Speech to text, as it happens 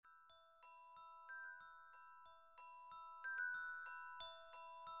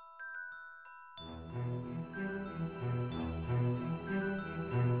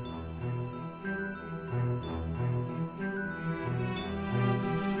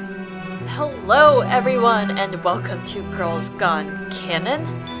Hello everyone and welcome to Girls Gone Canon.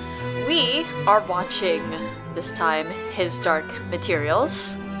 We are watching, this time, His Dark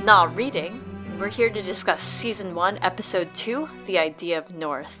Materials, not reading. We're here to discuss Season 1, Episode 2, The Idea of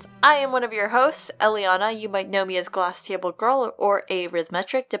North. I am one of your hosts, Eliana. You might know me as Glass Table Girl or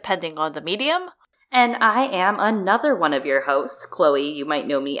Arithmetric, depending on the medium. And I am another one of your hosts, Chloe. You might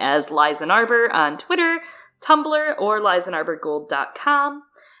know me as Liza Arbor on Twitter, Tumblr, or LizaNarborGold.com.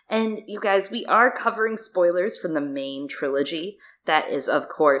 And you guys, we are covering spoilers from the main trilogy. That is, of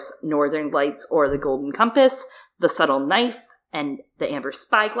course, Northern Lights or The Golden Compass, The Subtle Knife, and The Amber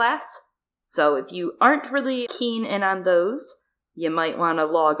Spyglass. So if you aren't really keen in on those, you might want to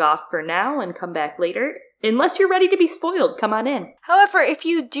log off for now and come back later. Unless you're ready to be spoiled, come on in. However, if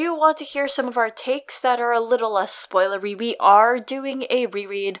you do want to hear some of our takes that are a little less spoilery, we are doing a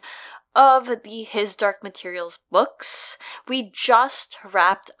reread of the His Dark Materials books. We just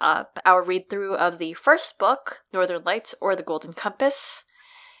wrapped up our read-through of the first book, Northern Lights or The Golden Compass.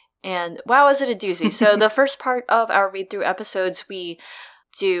 And wow, is it a doozy. So the first part of our read-through episodes, we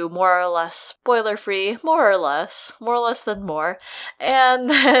do more or less spoiler-free, more or less than more. And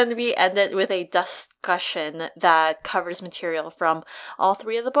then we end it with a discussion that covers material from all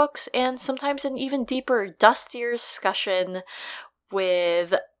three of the books, and sometimes an even deeper, dustier discussion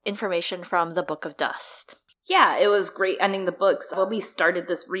with information from the Book of Dust. Yeah, it was great ending the books. When we started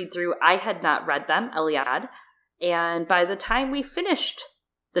this read-through, I had not read them, Eliad, and by the time we finished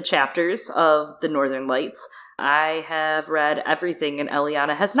the chapters of the Northern Lights, I have read everything, and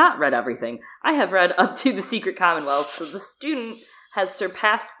Eliana has not read everything. I have read up to the Secret Commonwealth, so the student has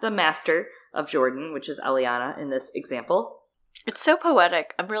surpassed the master of Jordan, which is Eliana in this example. It's so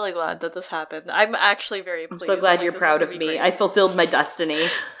poetic. I'm really glad that this happened. I'm actually very pleased. I'm so glad you're proud of me. Great. I fulfilled my destiny.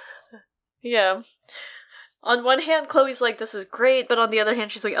 Yeah. On one hand, Chloe's like, this is great, but on the other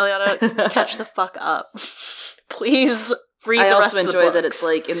hand, she's like, Eliana, catch the fuck up. Please read the rest of the books. I also enjoy that it's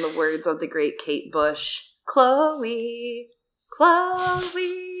like, in the words of the great Kate Bush, Chloe,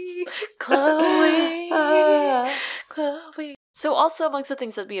 Chloe, Chloe, Chloe. So also amongst the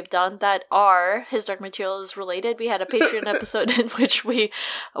things that we have done that are His Dark Materials related, we had a Patreon episode in which we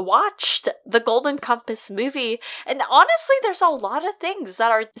watched the Golden Compass movie. And honestly, there's a lot of things that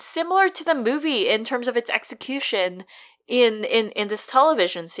are similar to the movie in terms of its execution in this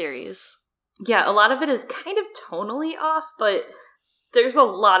television series. Yeah, a lot of it is kind of tonally off, but there's a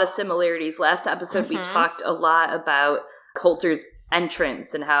lot of similarities. Last episode, we talked a lot about Coulter's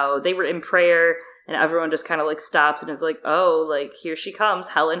entrance and how they were in prayer and everyone just kind of like stops and is like, oh, like here she comes,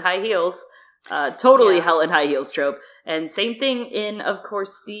 hell in high heels. Totally hell in high heels trope. And same thing in, of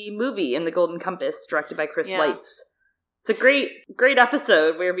course, the movie in The Golden Compass, directed by Chris Weitz. It's a great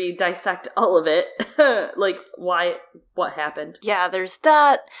episode where we dissect all of it. Like, what happened. Yeah, there's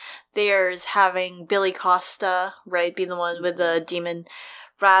that. There's having Billy Costa, right, be the one with the demon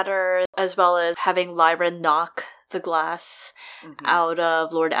ratter, as well as having Lyra knock the glass out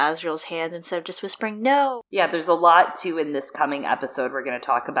of Lord Asriel's hand instead of just whispering, no. Yeah, there's a lot, too, in this coming episode we're going to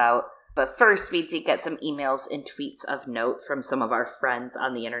talk about. But first, we did get some emails and tweets of note from some of our friends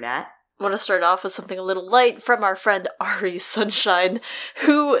on the internet. I want to start off with something a little light from our friend Ari Sunshine,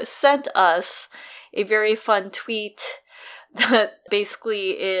 who sent us a very fun tweet that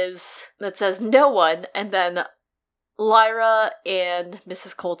basically that says no one, and then Lyra and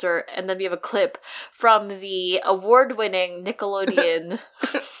Mrs. Coulter, and then we have a clip from the award-winning Nickelodeon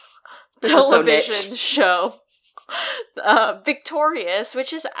television show, Victorious,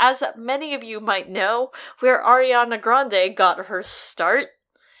 which is, as many of you might know, where Ariana Grande got her start.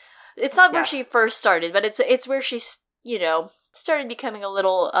 It's not where she first started, but it's where she, started becoming a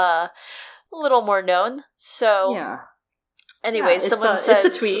little more known. So, yeah. Anyway, someone says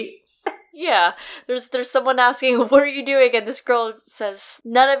it's a tweet. Yeah, there's someone asking, what are you doing? And this girl says,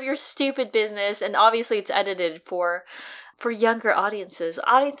 none of your stupid business. And obviously it's edited for younger audiences.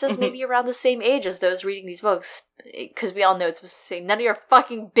 Audiences maybe around the same age as those reading these books. Because we all know it's supposed to say, none of your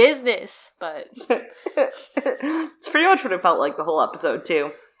fucking business. But it's pretty much what it felt like the whole episode,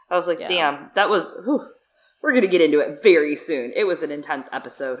 too. I was like, damn, that was... Whew. We're going to get into it very soon. It was an intense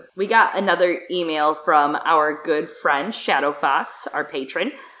episode. We got another email from our good friend, Shadow Fox, our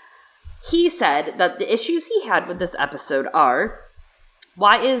patron. He said that the issues he had with this episode are,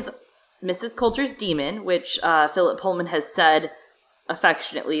 why is Mrs. Coulter's demon, which Philip Pullman has said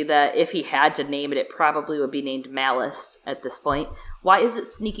affectionately that if he had to name it, it probably would be named Malice at this point. Why is it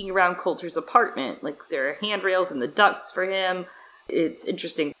sneaking around Coulter's apartment? Like, there are handrails in the ducts for him. It's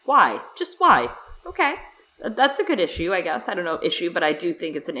interesting. Why? Just why? Okay. That's a good issue, I guess. I don't know issue, but I do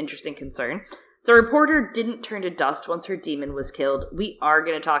think it's an interesting concern. The reporter didn't turn to dust once her demon was killed. We are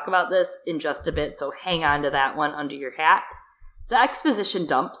going to talk about this in just a bit, so hang on to that one under your hat. The exposition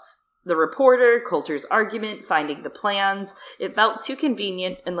dumps. The reporter, Coulter's argument, finding the plans. It felt too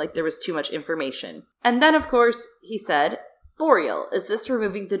convenient and like there was too much information. And then, of course, he said, Boreal, is this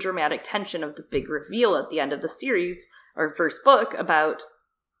removing the dramatic tension of the big reveal at the end of the series, or first book, about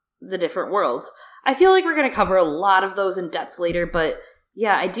the different worlds? I feel like we're going to cover a lot of those in depth later, but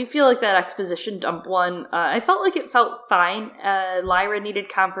yeah, I do feel like that exposition dump one, I felt like it felt fine. Lyra needed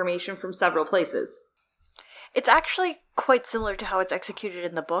confirmation from several places. It's actually quite similar to how it's executed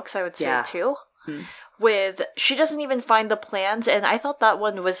in the books, I would say, too. Mm-hmm. With, she doesn't even find the plans, and I thought that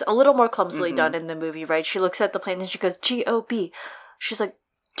one was a little more clumsily done in the movie, right? She looks at the plans and she goes, G-O-B. She's like,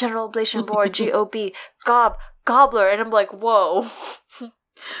 General Oblation Board, G-O-B, Gobbler, and I'm like, whoa.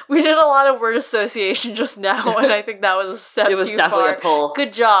 We did a lot of word association just now, and I think that was a step too far. It was definitely a pull.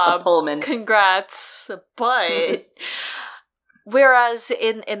 Good job. A Pullman. Congrats. But... Whereas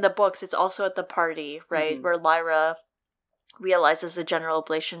in the books, it's also at the party, right? Mm-hmm. Where Lyra realizes the General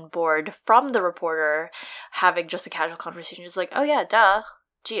Oblation Board from the reporter having just a casual conversation is like, oh yeah, duh,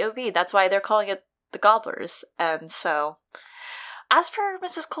 G-O-B. That's why they're calling it the Gobblers. And so, as for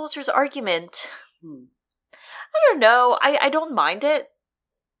Mrs. Coulter's argument, I don't know. I don't mind it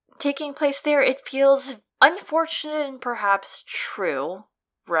taking place there. It feels unfortunate and perhaps true,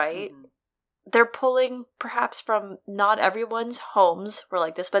 right? Mm-hmm. They're pulling perhaps from not everyone's homes were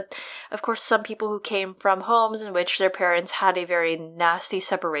like this, but of course some people who came from homes in which their parents had a very nasty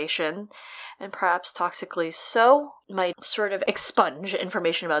separation and perhaps toxically so might sort of expunge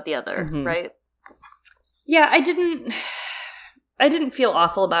information about the other, right? Yeah, I didn't feel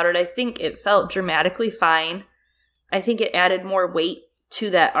awful about it. I think it felt dramatically fine. I think it added more weight to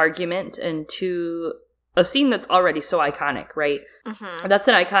that argument and to a scene that's already so iconic, right? Mm-hmm. That's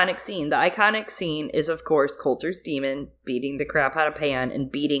an iconic scene. The iconic scene is, of course, Coulter's demon beating the crap out of Pan and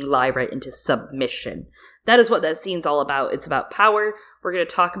beating Lyra into submission. That is what that scene's all about. It's about power. We're going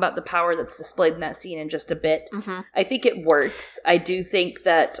to talk about the power that's displayed in that scene in just a bit. Mm-hmm. I think it works. I do think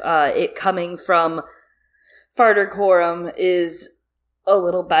that it coming from Farder Coram is a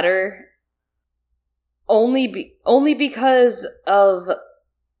little better. Only because of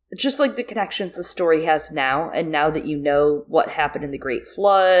just like the connections the story has now, and now that you know what happened in the Great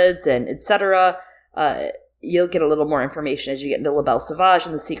Floods and etc., you'll get a little more information as you get into La Belle Sauvage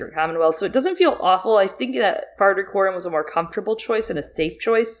and the Secret Commonwealth. So it doesn't feel awful. I think that Farder Coram was a more comfortable choice and a safe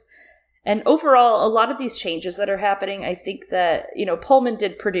choice. And overall, a lot of these changes that are happening, I think that, Pullman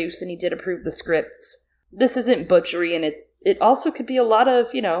did produce and he did approve the scripts. This isn't butchery, and it also could be a lot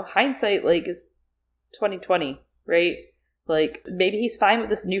of, hindsight, like, is 2020, right? Like, maybe he's fine with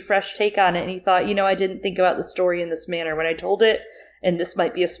this new, fresh take on it, and he thought, I didn't think about the story in this manner when I told it, and this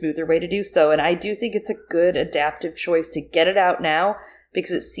might be a smoother way to do so. And I do think it's a good adaptive choice to get it out now,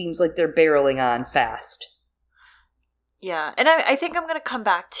 because it seems like they're barreling on fast. Yeah, and I think I'm going to come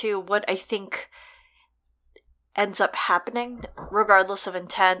back to what I think ends up happening, regardless of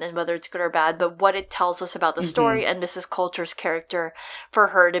intent and whether it's good or bad, but what it tells us about the story and Mrs. Coulter's character, for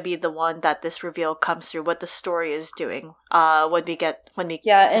her to be the one that this reveal comes through, what the story is doing, when we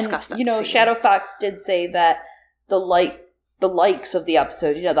discuss that scene. Shadow Fox did say that the likes of the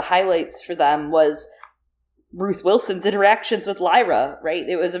episode, the highlights for them was Ruth Wilson's interactions with Lyra, right?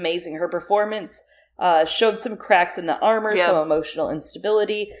 It was amazing. Her performance showed some cracks in the armor, some emotional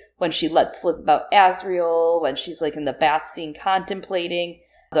instability, when she let slip about Asriel, when she's like in the bath scene contemplating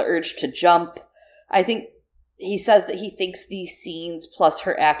the urge to jump. I think he says that he thinks these scenes plus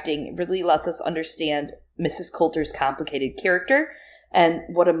her acting really lets us understand Mrs. Coulter's complicated character and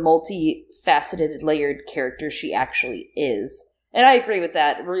what a multifaceted, layered character she actually is. And I agree with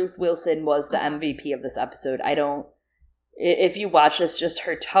that. Ruth Wilson was the MVP of this episode. If you watch this, just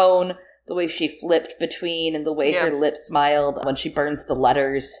her tone, the way she flipped between and the way her lips smiled when she burns the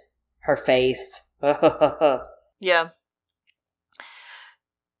letters, her face. Yeah.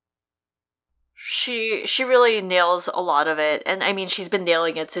 She really nails a lot of it. And I mean, she's been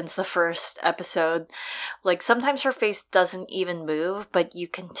nailing it since the first episode. Like, sometimes her face doesn't even move, but you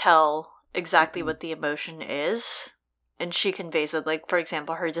can tell exactly what the emotion is. And she conveys it. Like, for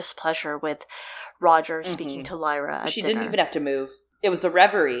example, her displeasure with Roger speaking to Lyra at She dinner. didn't even have to move. It was a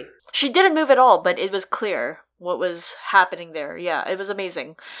reverie. She didn't move at all, but it was clear what was happening there. Yeah, it was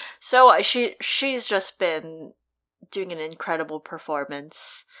amazing. So she's just been doing an incredible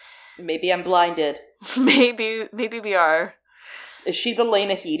performance. Maybe I'm blinded. Maybe we are. Is she the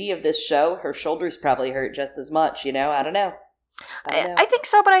Lena Headey of this show? Her shoulders probably hurt just as much, I don't know. I think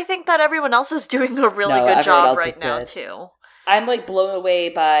so, but I think that everyone else is doing a really good job right now, too. I'm like blown away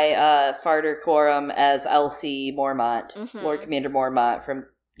by Farder Coram as Elsie Mormont, Lord Commander Mormont from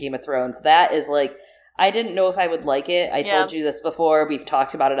Game of Thrones. That is like, I didn't know if I would like it. I told you this before. We've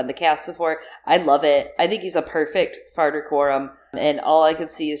talked about it on the cast before. I love it. I think he's a perfect Farder Coram. And all I can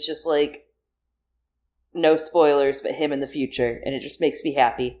see is just like, no spoilers, but him in the future. And it just makes me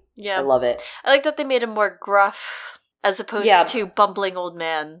happy. Yeah. I love it. I like that they made him more gruff as opposed to bumbling old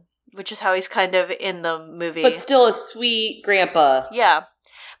man, which is how he's kind of in the movie. But still a sweet grandpa. Yeah.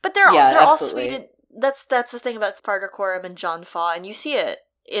 But they're all sweet. And that's the thing about Farder Coram and John Faw, and you see it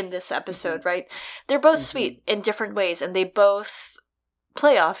in this episode, right? They're both sweet in different ways, and they both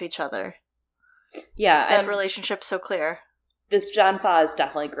play off each other. Yeah. That relationship's so clear. This John Faw is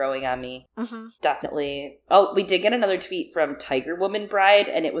definitely growing on me. Definitely. Oh, we did get another tweet from Tiger Woman Bride,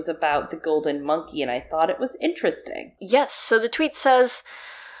 and it was about the golden monkey, and I thought it was interesting. Yes, so the tweet says,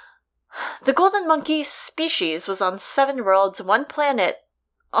 the golden monkey species was on 7 worlds, 1 planet,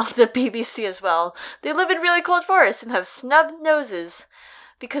 on the BBC as well. They live in really cold forests and have snub noses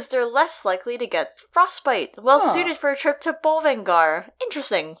because they're less likely to get frostbite. Well suited for a trip to Bolvangar.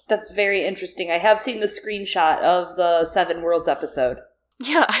 Interesting. That's very interesting. I have seen the screenshot of the 7 Worlds episode.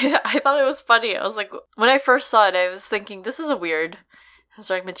 Yeah, I thought it was funny. I was like, when I first saw it, I was thinking, this is a weird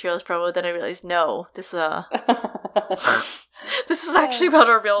Historic Materials promo. Then I realized, no, this is this is actually about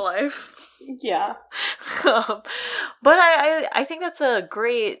our real life. Yeah. But I think that's a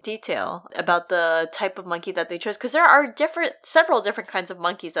great detail about the type of monkey that they chose, because there are several different kinds of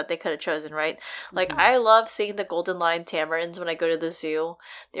monkeys that they could have chosen, right? Like, I love seeing the golden lion tamarins when I go to the zoo.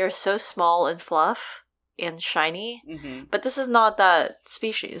 They're so small and fluff and shiny, but this is not that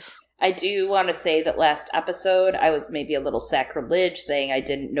species. I do want to say that last episode, I was maybe a little sacrilege saying I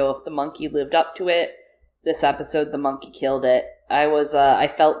didn't know if the monkey lived up to it. This episode, the monkey killed it. I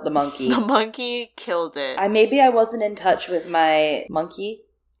felt the monkey. The monkey killed it. Maybe I wasn't in touch with my monkey.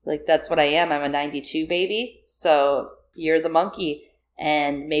 Like, that's what I am. I'm a 92 baby. So, you're the monkey.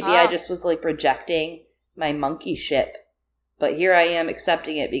 And maybe I just was, like, rejecting my monkey ship. But here I am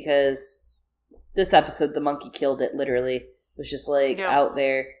accepting it because this episode, the monkey killed it, literally. It was just, like, out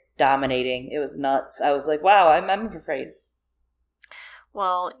there dominating. It was nuts. I was like, wow, I'm afraid.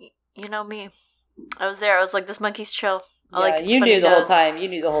 Well, you know me. I was there. I was like, this monkey's chill. You knew the whole time. You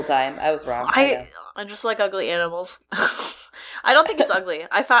knew the whole time. I was wrong. I just like ugly animals. I don't think it's ugly.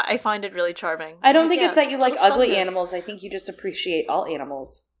 I find it really charming. I don't think it's that you like ugly animals. I think you just appreciate all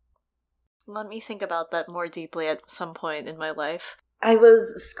animals. Let me think about that more deeply at some point in my life. I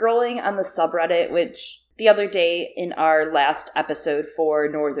was scrolling on the subreddit, which the other day in our last episode for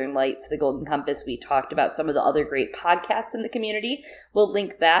Northern Lights, The Golden Compass, we talked about some of the other great podcasts in the community. We'll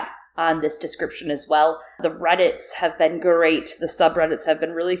link that on this description as well. The Reddits have been great. The subreddits have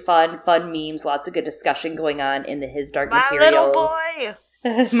been really fun memes, lots of good discussion going on in the His Dark Materials. My little boy!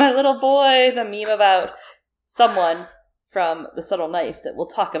 My little boy, the meme about someone from The Subtle Knife that we'll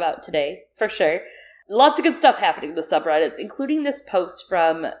talk about today, for sure. Lots of good stuff happening in the subreddits, including this post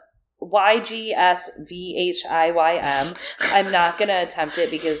from YGSVHIYM. I'm not going to attempt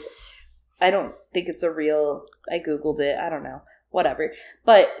it because I don't think it's a real... I Googled it. I don't know. Whatever.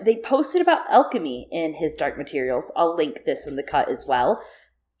 But they posted about alchemy in His Dark Materials. I'll link this in the cut as well.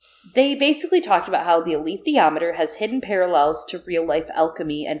 They basically talked about how the alethiometer has hidden parallels to real-life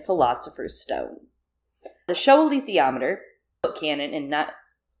alchemy and Philosopher's Stone. The show alethiometer, book canon and not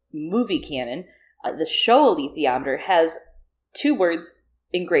movie canon, the show alethiometer has 2 words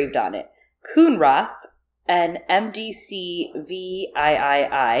engraved on it. Coonrath and MDCVIII.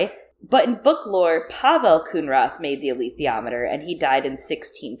 But in book lore, Pavel Coonrath made the alethiometer, and he died in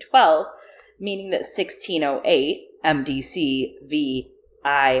 1612, meaning that 1608, MDCVIII,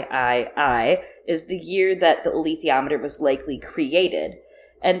 is the year that the alethiometer was likely created.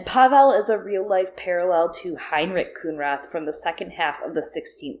 And Pavel is a real-life parallel to Heinrich Coonrath from the second half of the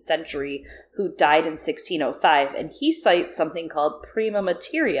 16th century, who died in 1605, and he cites something called prima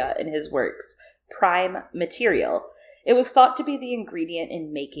materia in his works, prime material. It was thought to be the ingredient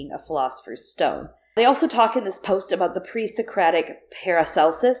in making a philosopher's stone. They also talk in this post about the pre-Socratic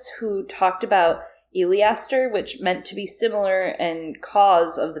Paracelsus, who talked about Eliaster, which meant to be similar and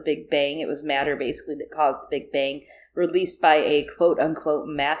cause of the Big Bang. It was matter, basically, that caused the Big Bang, released by a quote-unquote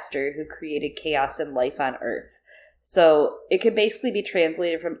master who created chaos and life on Earth. So it could basically be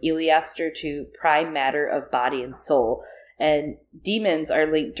translated from Eliaster to prime matter of body and soul, and demons are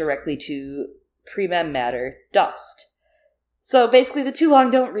linked directly to primem matter, dust. So basically, the too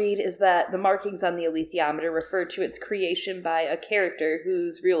long don't read is that the markings on the alethiometer refer to its creation by a character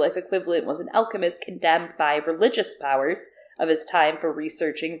whose real-life equivalent was an alchemist condemned by religious powers of his time for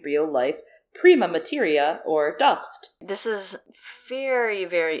researching real-life prima materia, or dust. This is very,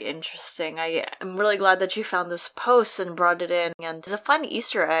 very interesting. I am really glad that you found this post and brought it in. And it's a fun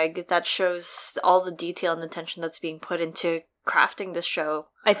Easter egg that shows all the detail and attention that's being put into crafting this show.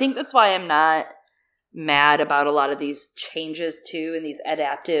 I think that's why I'm not mad about a lot of these changes too and these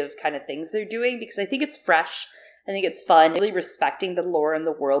adaptive kind of things they're doing, because I think it's fresh. I think it's fun, really respecting the lore and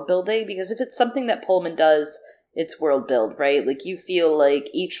the world building, because if it's something that Pullman does, it's world build, right? Like, you feel like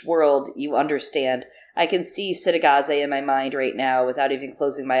each world you understand. I can see Cittàgazze in my mind right now without even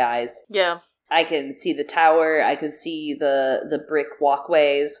closing my eyes. Yeah. I can see the tower, I can see the brick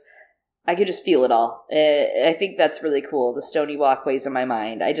walkways. I could just feel it all. I think that's really cool, the stony walkways in my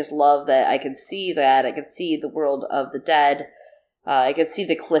mind. I just love that I can see that. I can see the world of the dead. I can see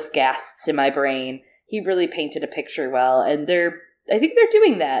the cliff ghasts in my brain. He really painted a picture well, and I think they're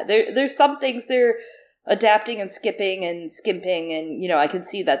doing that. There's some things they're adapting and skipping and skimping, and, I can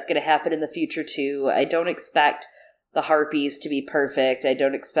see that's going to happen in the future too. I don't expect the Harpies to be perfect. I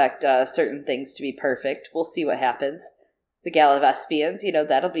don't expect certain things to be perfect. We'll see what happens. The Gallivespians,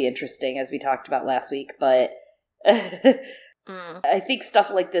 that'll be interesting, as we talked about last week, but I think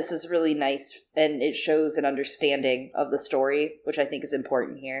stuff like this is really nice, and it shows an understanding of the story, which I think is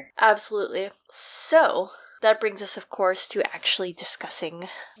important here. Absolutely. So, that brings us, of course, to actually discussing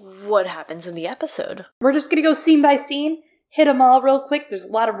what happens in the episode. We're just going to go scene by scene, hit them all real quick. There's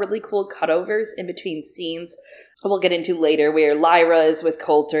a lot of really cool cutovers in between scenes we'll get into later, where Lyra is with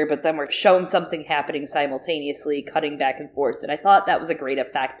Coulter, but then we're shown something happening simultaneously, cutting back and forth. And I thought that was a great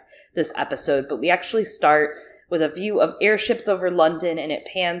effect this episode, but we actually start with a view of airships over London, and it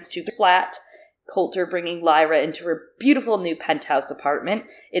pans to flat. Coulter bringing Lyra into her beautiful new penthouse apartment.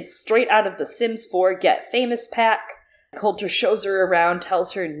 It's straight out of the Sims 4 Get Famous pack. Coulter shows her around,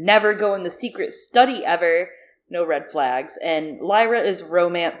 tells her never go in the secret study ever. No red flags. And Lyra is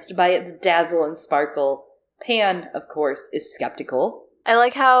romanced by its dazzle and sparkle. Pan, of course, is skeptical. I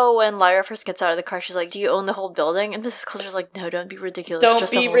like how when Lyra first gets out of the car, she's like, "Do you own the whole building?" And Mrs. Coulter's like, "No, don't be ridiculous. Don't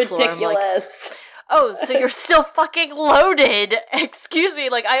just be a whole floor." ridiculous. Oh, so you're still fucking loaded. Excuse me,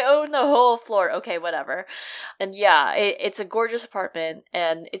 like, I own the whole floor. Okay, whatever. And yeah, it's a gorgeous apartment,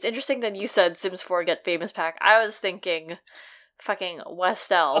 and it's interesting that you said Sims 4 Get Famous pack. I was thinking fucking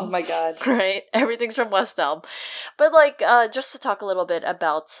West Elm. Oh my god. Right? Everything's from West Elm. But, like, just to talk a little bit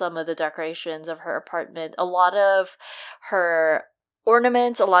about some of the decorations of her apartment, a lot of her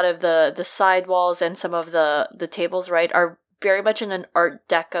ornaments, a lot of the side walls, and some of the tables, right, are very much in an Art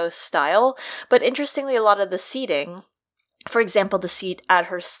Deco style. But interestingly, a lot of the seating, for example, the seat at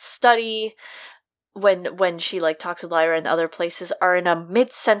her study, when she, like, talks with Lyra and other places, are in a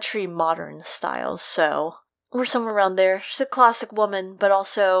mid-century modern style. So we're somewhere around there. She's a classic woman, but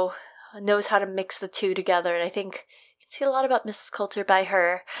also knows how to mix the two together. And I think you can see a lot about Mrs. Coulter by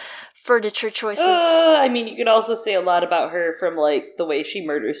her furniture choices. I mean, you can also say a lot about her from, like, the way she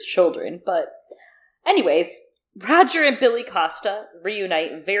murders children. But anyways, Roger and Billy Costa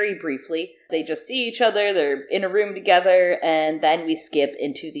reunite very briefly. They just see each other, they're in a room together, and then we skip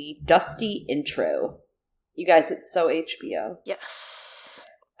into the dusty intro. You guys, it's so HBO. Yes.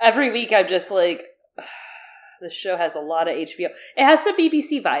 Every week I'm just like, this show has a lot of HBO. It has some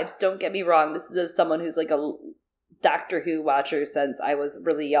BBC vibes, don't get me wrong. This is someone who's like a Doctor Who watcher since I was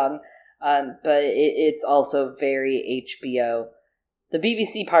really young, but it's also very HBO. The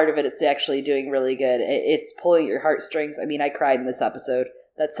BBC part of it is actually doing really good. It's pulling at your heartstrings. I mean, I cried in this episode.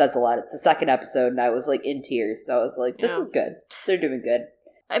 That says a lot. It's the second episode, and I was, like, in tears. So I was like, this is good. They're doing good.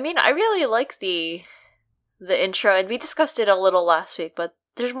 I mean, I really like the intro, and we discussed it a little last week, but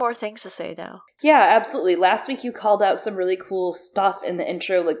there's more things to say now. Yeah, absolutely. Last week you called out some really cool stuff in the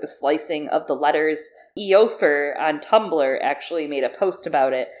intro, like the slicing of the letters. Eofer on Tumblr actually made a post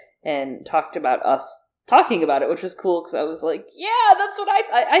about it and talked about us talking about it, which was cool, because I was like, yeah, that's what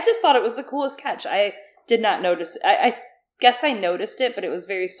I just thought it was the coolest catch. I did not notice. I guess I noticed it, but it was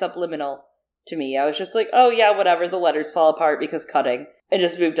very subliminal to me. I was just like, oh yeah, whatever, the letters fall apart because cutting, and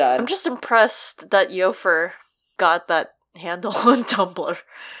just moved on. I'm just impressed that Eofer got that handle on Tumblr.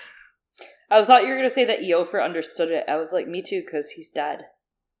 I thought you were going to say that Eofer understood it. I was like, me too, because he's dead.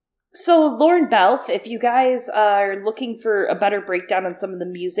 So, Lorne Belf, if you guys are looking for a better breakdown on some of the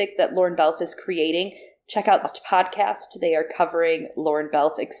music that Lorne Belf is creating, check out this podcast. They are covering Lorne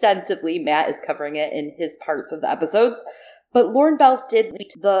Belf extensively. Matt is covering it in his parts of the episodes. But Lorne Belf did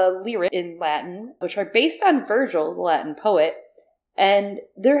the lyrics in Latin, which are based on Virgil, the Latin poet. And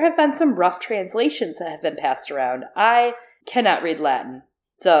there have been some rough translations that have been passed around. I cannot read Latin,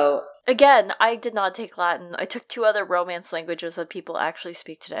 so... Again, I did not take Latin. I took 2 other Romance languages that people actually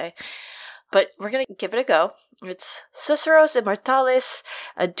speak today. but we're going to give it a go. It's Susurros immortalis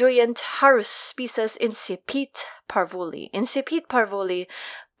aduient harus species incipit parvuli. Incipit parvuli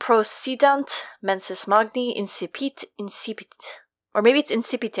procidant mensis magni incipit. Or maybe it's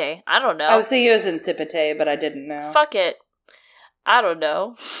incipite. I don't know. I was thinking it was incipite, but I didn't know. Fuck it. I don't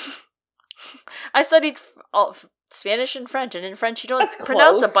know. I studied Spanish and French, and in French you don't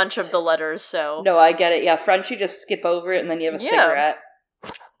pronounce a bunch of the letters, so... No, I get it. Yeah, French you just skip over it and then you have a cigarette.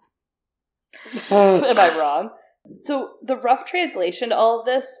 Am I wrong? So the rough translation to all of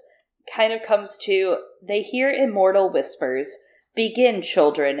this kind of comes to, they hear immortal whispers, begin,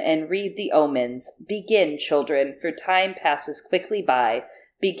 children, and read the omens. Begin, children, for time passes quickly by.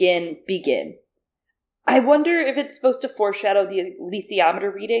 Begin. I wonder if it's supposed to foreshadow the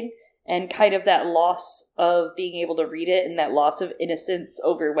alethiometer reading and kind of that loss of being able to read it and that loss of innocence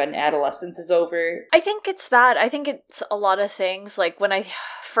over when adolescence is over. I think it's that. I think it's a lot of things. Like, when I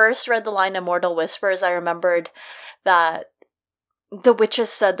first read the line Immortal Whispers, I remembered that the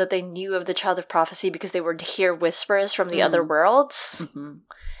witches said that they knew of the Child of Prophecy because they would hear whispers from the other worlds. Mm-hmm.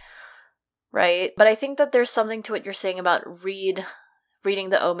 Right? But I think that there's something to what you're saying about reading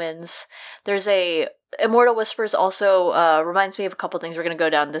the omens. There's a... Immortal Whispers also reminds me of a couple things. We're going to go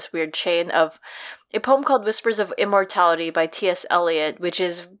down this weird chain of a poem called Whispers of Immortality by T.S. Eliot, which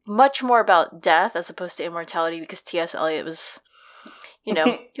is much more about death as opposed to immortality, because T.S. Eliot was, he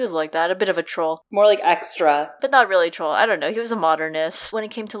was like that, a bit of a troll. More like extra. But not really troll. I don't know. He was a modernist when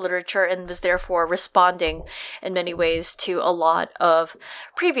it came to literature and was therefore responding in many ways to a lot of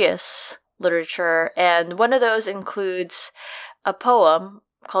previous literature. And one of those includes a poem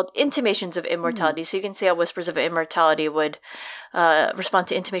called Intimations of Immortality. So you can see how Whispers of Immortality would respond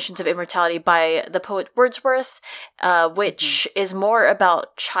to Intimations of Immortality by the poet Wordsworth, which is more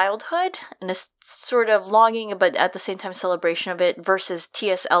about childhood and a sort of longing, but at the same time celebration of it, versus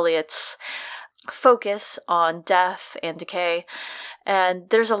T.S. Eliot's focus on death and decay. And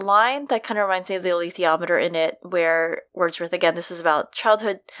there's a line that kind of reminds me of the alethiometer in it, where Wordsworth, again, this is about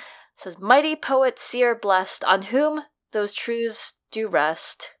childhood, says, "Mighty poet, seer blessed, on whom those truths do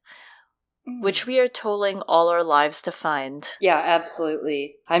rest, which we are tolling all our lives to find." Yeah,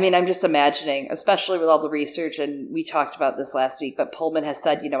 absolutely. I mean, I'm just imagining, especially with all the research, and we talked about this last week, but Pullman has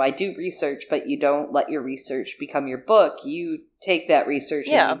said, I do research, but you don't let your research become your book. You take that research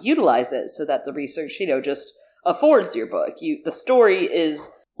and you utilize it so that the research, just affords your book. The story is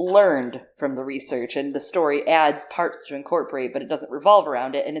learned from the research, and the story adds parts to incorporate, but it doesn't revolve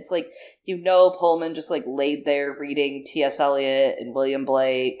around it. And it's like, Pullman just laid there reading T.S. Eliot and William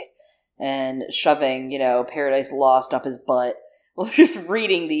Blake and shoving, Paradise Lost up his butt. Well, just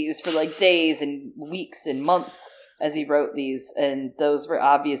reading these for days and weeks and months as he wrote these, and those were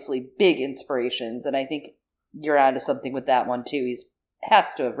obviously big inspirations. And I think you're onto something with that one too. He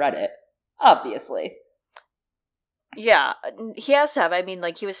has to have read it, obviously. Yeah, he has to have. I mean,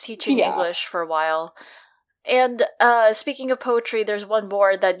 he was teaching English for a while. And speaking of poetry, there's one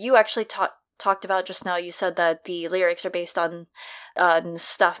more that you actually talked about just now. You said that the lyrics are based on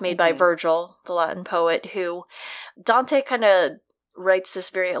stuff made by Virgil, the Latin poet, who Dante kind of writes this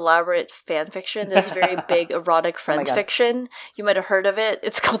very elaborate fan fiction, this very big erotic friend fiction. You might have heard of it.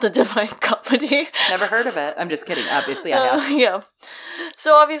 It's called The Divine Comedy. Never heard of it. I'm just kidding. Obviously, I have. Yeah.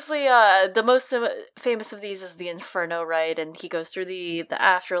 So obviously, the most famous of these is the Inferno, right? And he goes through the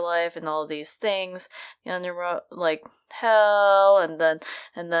afterlife and all of these things. The underworld, hell, and then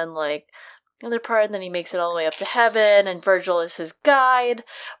the other part, and then he makes it all the way up to heaven, and Virgil is his guide.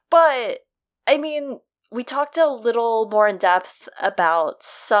 But, I mean, we talked a little more in depth about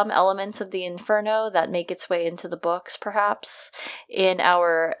some elements of the Inferno that make its way into the books, perhaps, in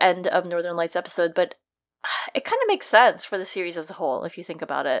our End of Northern Lights episode, but it kind of makes sense for the series as a whole, if you think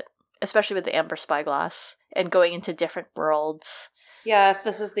about it, especially with the Amber Spyglass and going into different worlds. Yeah, if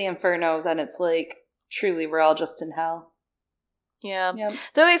this is the Inferno, then it's truly we're all just in hell. Yeah. Yep.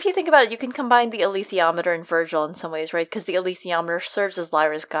 Though if you think about it, you can combine the alethiometer and Virgil in some ways, right? Because the alethiometer serves as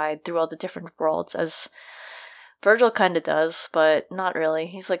Lyra's guide through all the different worlds, as Virgil kind of does, but not really.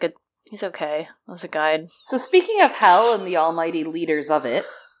 He's okay as a guide. So speaking of hell and the almighty leaders of it,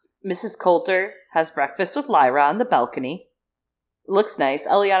 Mrs. Coulter has breakfast with Lyra on the balcony. Looks nice.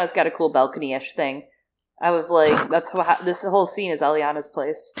 Eliana's got a cool balcony-ish thing. I was like, that's how this whole scene is Eliana's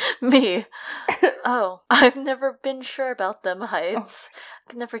place. Me. Oh, I've never been sure about them heights. I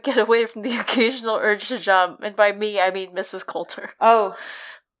can never get away from the occasional urge to jump. And by me, I mean Mrs. Coulter. Oh.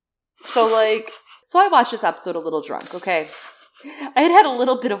 So I watched this episode a little drunk, okay? I had a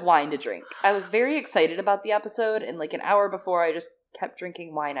little bit of wine to drink. I was very excited about the episode, and an hour before, I just kept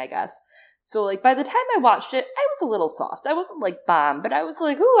drinking wine, I guess. So, like, by the time I watched it, I was a little sauced. I wasn't, like, bombed, but I was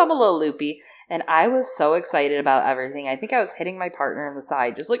like, ooh, I'm a little loopy. And I was so excited about everything. I think I was hitting my partner on the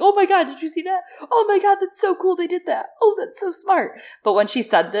side, just like, oh my god, did you see that? Oh my god, that's so cool they did that. Oh, that's so smart. But when she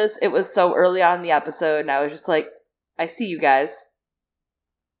said this, it was so early on in the episode, and I was just like, I see you guys.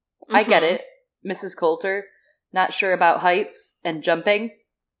 Mm-hmm. I get it. Mrs. Coulter, not sure about heights and jumping.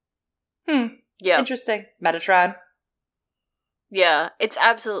 Yeah. Interesting. Metatron. Yeah, it's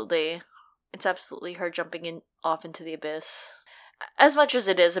absolutely her jumping off into the abyss. As much as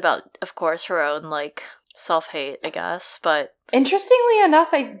it is about, of course, her own, like, self-hate, I guess, but... Interestingly enough,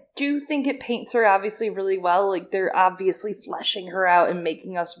 I do think it paints her obviously really well. Like, they're obviously fleshing her out and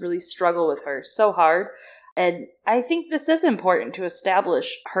making us really struggle with her so hard. And I think this is important to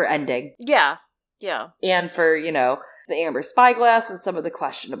establish her ending. Yeah, yeah. And for, you know, the Amber Spyglass and some of the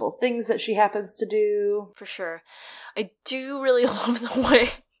questionable things that she happens to do. For sure. I do really love the way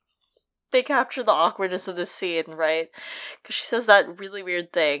they capture the awkwardness of this scene, right? Because she says that really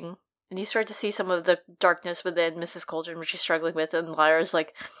weird thing, and you start to see some of the darkness within Mrs. Coulter and what she's struggling with, and Lyra's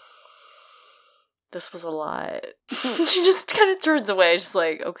like, this was a lot. She just kind of turns away, just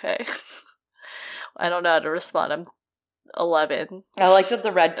like, okay. I don't know how to respond. I'm 11. I like that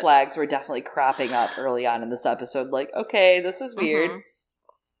the red flags were definitely cropping up early on in this episode. Like, okay, this is weird.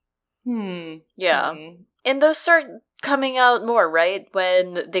 Yeah. And those start coming out more, right?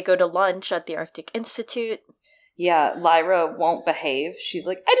 When they go to lunch at the Arctic Institute. Yeah, Lyra won't behave. She's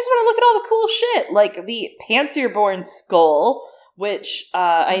like, I just want to look at all the cool shit. Like the Pantsierborn skull, which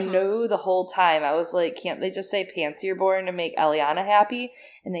I know the whole time. I was like, can't they just say Pantsierborn to make Eliana happy?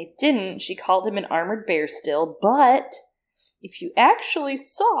 And they didn't. She called him an armored bear still. But if you actually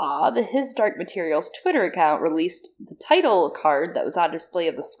saw the His Dark Materials Twitter account released the title card that was on display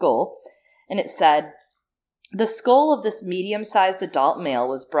of the skull, and it said, the skull of this medium-sized adult male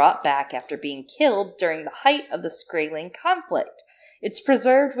was brought back after being killed during the height of the Skraeling conflict. It's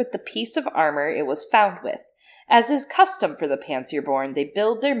preserved with the piece of armor it was found with. As is custom for the Pantsierborn, they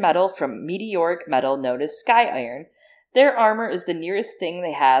build their metal from meteoric metal known as sky iron. Their armor is the nearest thing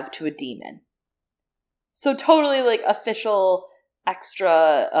they have to a demon. So totally, like, official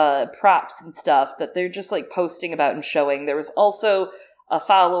extra props and stuff that they're just, like, posting about and showing. There was also a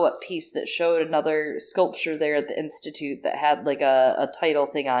follow-up piece that showed another sculpture there at the Institute that had, like, a title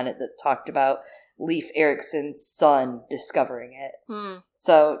thing on it that talked about Leif Erikson's son discovering it.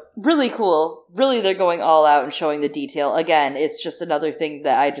 So, really cool. Really, they're going all out and showing the detail. Again, it's just another thing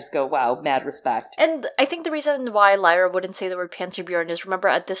that I just go, wow, mad respect. And I think the reason why Lyra wouldn't say the word Panzerbjorn is, remember,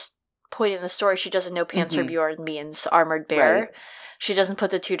 at this point in the story, she doesn't know Panzerbjorn means armored bear. Right. She doesn't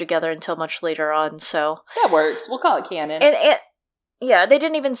put the two together until much later on, so... That works. We'll call it canon. Yeah, they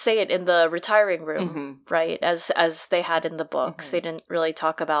didn't even say it in the retiring room, right? As they had in the books. They didn't really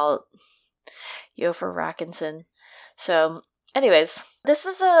talk about Iofur Raknison. So, anyways, this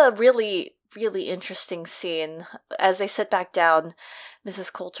is a really, really interesting scene. As they sit back down,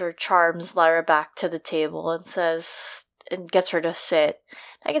 Mrs. Coulter charms Lyra back to the table and says, and gets her to sit.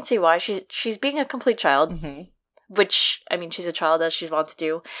 I can see why. She's being a complete child. Which, I mean, she's a child, as she wants to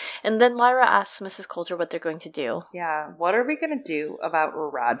do. And then Lyra asks Mrs. Coulter what they're going to do. Yeah, what are we going to do about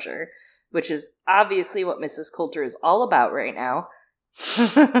Roger? Which is obviously what Mrs. Coulter is all about right now.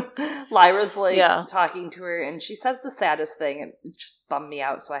 Lyra's, like, talking to her, and she says the saddest thing, and it just bummed me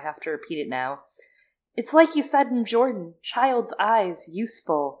out, so I have to repeat it now. It's like you said in Jordan, child's eyes,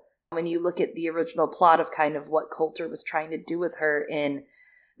 useful. When you look at the original plot of kind of what Coulter was trying to do with her in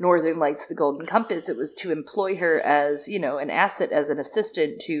Northern Lights, The Golden Compass, it was to employ her as, you know, an asset, as an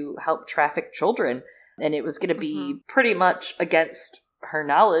assistant to help traffic children. And it was going to be pretty much against her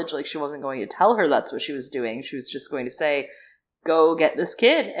knowledge. Like, she wasn't going to tell her that's what she was doing. She was just going to say, go get this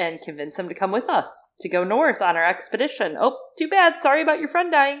kid and convince him to come with us to go north on our expedition. Oh, too bad. Sorry about your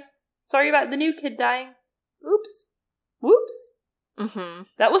friend dying. Sorry about the new kid dying. Oops. Whoops.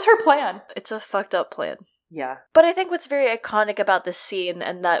 That was her plan. It's a fucked up plan. Yeah. But I think what's very iconic about this scene,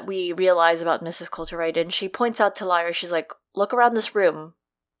 and that we realize about Mrs. Coulter, right, and she points out to Lyra, she's like, look around this room.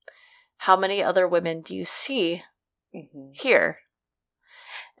 How many other women do you see here?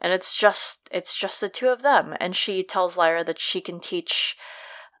 And it's just the two of them. And she tells Lyra that she can teach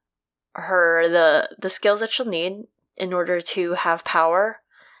her the skills that she'll need in order to have power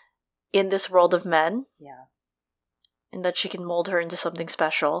in this world of men. Yeah. And that she can mold her into something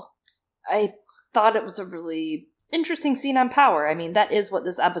special. I thought it was a really interesting scene on power. I mean, that is what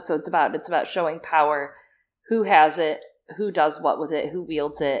this episode's about. It's about showing power, who has it, who does what with it, who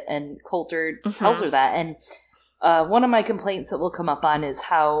wields it, and Coulter tells her that. And one of my complaints that will come up on is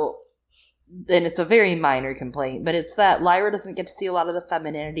how and it's a very minor complaint, but it's that Lyra doesn't get to see a lot of the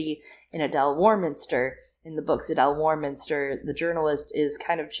femininity in Adele Warminster. In the books, Adele Warminster, the journalist, is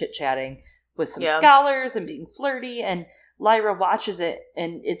kind of chit-chatting with some scholars and being flirty, and Lyra watches it,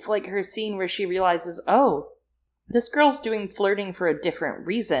 and it's like her scene where she realizes, oh, this girl's doing flirting for a different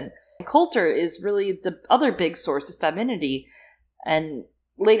reason. Coulter is really the other big source of femininity, and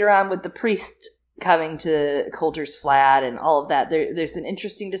later on with the priest coming to Coulter's flat and all of that, there's an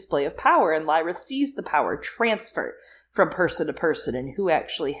interesting display of power, and Lyra sees the power transfer from person to person and who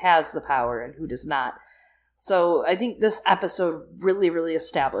actually has the power and who does not. So I think this episode really, really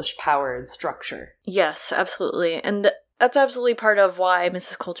established power and structure. Yes, absolutely. And that's absolutely part of why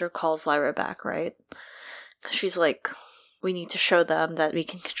Mrs. Coulter calls Lyra back, right? She's like, we need to show them that we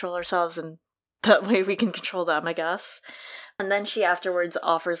can control ourselves, and that way we can control them, I guess. And then she afterwards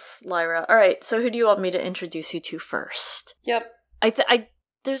offers Lyra, all right, so who do you want me to introduce you to first? Yep.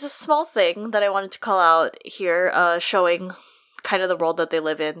 There's a small thing that I wanted to call out here, showing kind of the world that they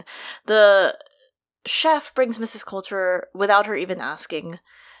live in. The chef brings Mrs. Coulter, without her even asking,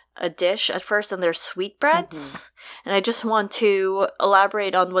 a dish at first, and they're sweetbreads. Mm-hmm. And I just want to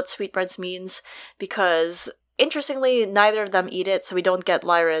elaborate on what sweetbreads means, because interestingly, neither of them eat it, so we don't get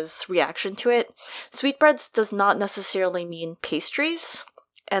Lyra's reaction to it. Sweetbreads does not necessarily mean pastries,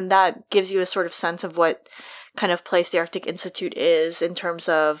 and that gives you a sort of sense of what kind of place the Arctic Institute is in terms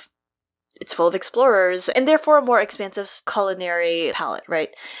of it's full of explorers, and therefore a more expansive culinary palette, right?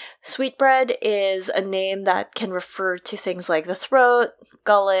 Sweetbread is a name that can refer to things like the throat,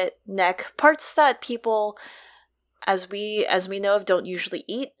 gullet, neck, parts that people, as we know of, don't usually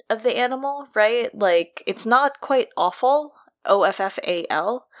eat of the animal, right? Like, it's not quite offal,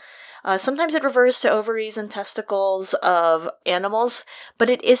 O-F-F-A-L. Sometimes it refers to ovaries and testicles of animals,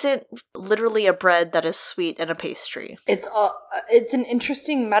 but it isn't literally a bread that is sweet and a pastry. It's an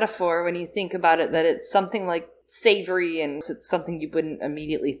interesting metaphor when you think about it, that it's something like savory, and it's something you wouldn't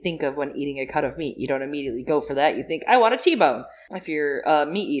immediately think of when eating a cut of meat. You don't immediately go for that. You think, I want a T-bone, if you're a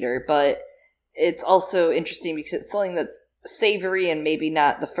meat eater. But it's also interesting because it's something that's savory and maybe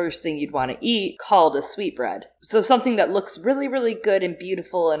not the first thing you'd want to eat, called a sweetbread. So something that looks really, really good and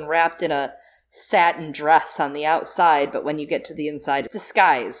beautiful and wrapped in a satin dress on the outside, but when you get to the inside, it's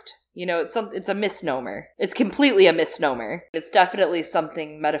disguised. You know, it's a misnomer. It's completely a misnomer. It's definitely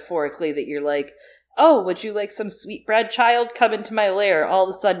something metaphorically that you're like, oh, would you like some sweetbread, child? Come into my lair. All of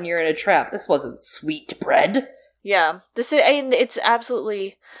a sudden you're in a trap. This wasn't sweet bread. Yeah. It's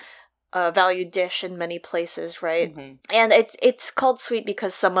absolutely a valued dish in many places, right? Mm-hmm. And it's called sweet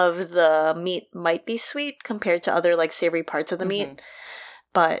because some of the meat might be sweet compared to other like savory parts of the meat.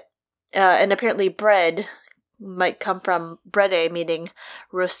 But and apparently bread might come from brede, meaning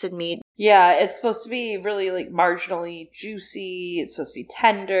roasted meat. Yeah, it's supposed to be really like marginally juicy. It's supposed to be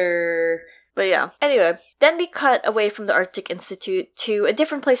tender. But yeah. Anyway, then we cut away from the Arctic Institute to a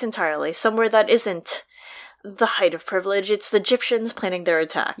different place entirely, somewhere that isn't the height of privilege. It's the Egyptians planning their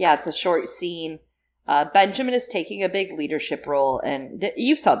attack. Yeah, it's a short scene. Benjamin is taking a big leadership role, and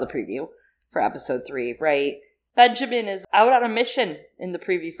you saw the preview for episode 3, right? Benjamin is out on a mission in the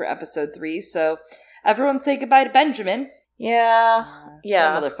preview for episode 3, so everyone say goodbye to Benjamin. Yeah.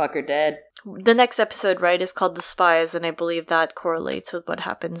 That motherfucker dead. The next episode, right, is called The Spies, and I believe that correlates with what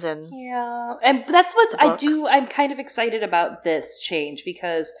happens in and that's what I do. I'm kind of excited about this change,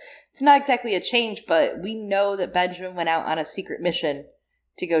 because it's not exactly a change, but we know that Benjamin went out on a secret mission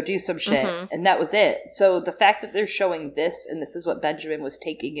to go do some shit, and that was it. So the fact that they're showing this, and this is what Benjamin was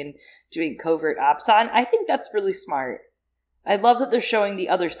taking and doing covert ops on, I think that's really smart. I love that they're showing the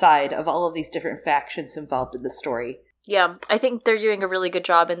other side of all of these different factions involved in the story. Yeah, I think they're doing a really good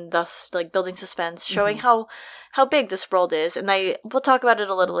job in thus like building suspense, showing how big this world is, and we'll talk about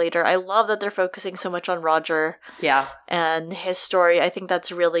it a little later. I love that they're focusing so much on Roger. Yeah. And his story. I think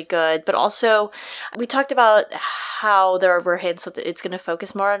that's really good. But also, we talked about how there were hints that it's going to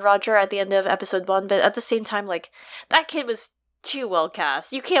focus more on Roger at the end of episode 1, but at the same time, like, that kid was too well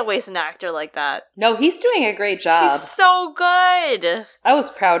cast. You can't waste an actor like that. No, he's doing a great job. He's so good. I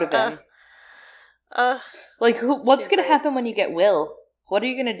was proud of him. What's going to happen when you get Will? What are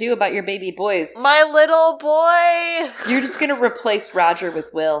you going to do about your baby boys? My little boy! You're just going to replace Roger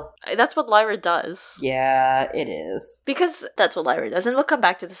with Will. That's what Lyra does. Yeah, it is. Because that's what Lyra does, and we'll come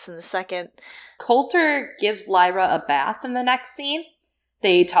back to this in a second. Coulter gives Lyra a bath in the next scene.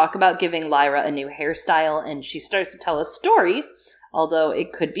 They talk about giving Lyra a new hairstyle, and she starts to tell a story, although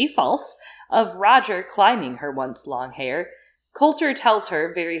it could be false, of Roger climbing her once long hair. Coulter tells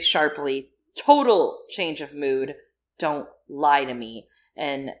her very sharply, total change of mood, don't lie to me.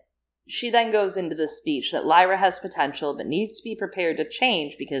 And she then goes into the speech that Lyra has potential but needs to be prepared to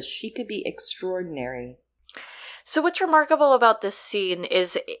change because she could be extraordinary. So what's remarkable about this scene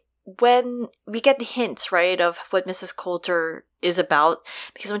is when we get the hints, right, of what Mrs. Coulter is about,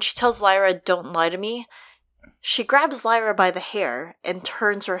 because when she tells Lyra, "Don't lie to me," she grabs Lyra by the hair and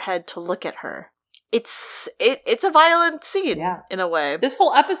turns her head to look at her. It's a violent scene, in a way. This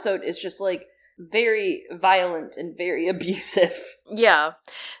whole episode is just, like, very violent and very abusive. Yeah.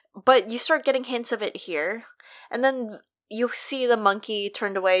 But you start getting hints of it here. And then you see the monkey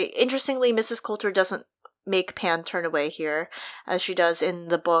turned away. Interestingly, Mrs. Coulter doesn't make Pan turn away here, as she does in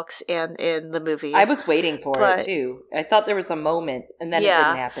the books and in the movie. I was waiting for it, too. I thought there was a moment, and then it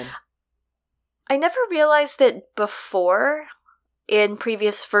didn't happen. I never realized it before in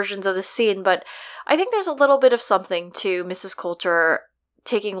previous versions of the scene, but I think there's a little bit of something to Mrs. Coulter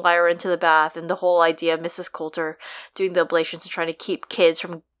taking Lyra into the bath and the whole idea of Mrs. Coulter doing the ablations and trying to keep kids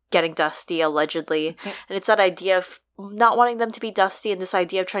from getting dusty, allegedly. And it's that idea of not wanting them to be dusty and this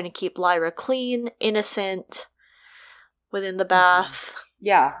idea of trying to keep Lyra clean, innocent, within the bath.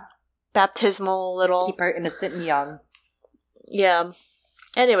 Yeah. Baptismal, little. Keep her innocent and young. Yeah.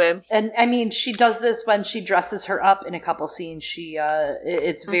 Anyway. And, I mean, she does this when she dresses her up in a couple scenes.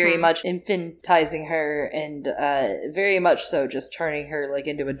 It's very much infantizing her and very much so just turning her, like,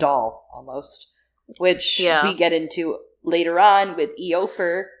 into a doll, almost. Which we get into later on with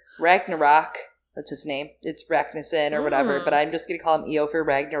Eofor Ragnarok. That's his name. It's Ragnarsson or whatever, but I'm just going to call him Eofor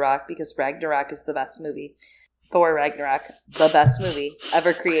Ragnarok because Ragnarok is the best movie. Thor Ragnarok, the best movie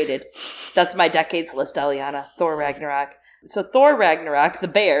ever created. That's my decades list, Eliana. Thor Ragnarok. So Thor Ragnarok, the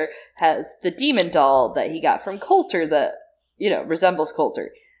bear, has the demon doll that he got from Coulter that, resembles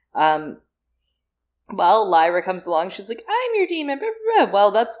Coulter. Well, Lyra comes along, she's like, "I'm your demon." Well,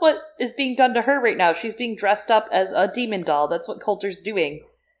 that's what is being done to her right now. She's being dressed up as a demon doll. That's what Coulter's doing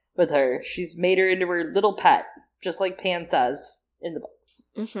with her. She's made her into her little pet, just like Pan says in the books.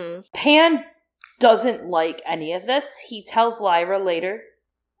 Mm-hmm. Pan doesn't like any of this. He tells Lyra later,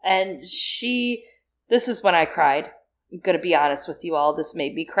 and this is when I cried. I'm going to be honest with you all. This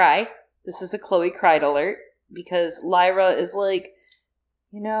made me cry. This is a Chloe cried alert because Lyra is like,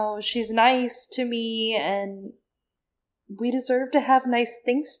 she's nice to me and we deserve to have nice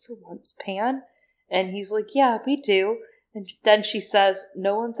things for once, Pan. And he's like, "Yeah, we do." And then she says,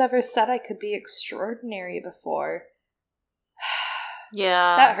 "No one's ever said I could be extraordinary before."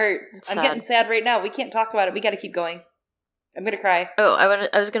 Yeah. That hurts. I'm getting sad right now. We can't talk about it. We got to keep going. I'm going to cry. Oh,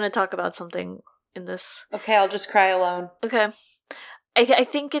 I was going to talk about something in this. Okay, I'll just cry alone. Okay. I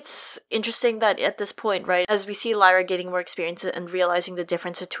think it's interesting that at this point, right, as we see Lyra getting more experience and realizing the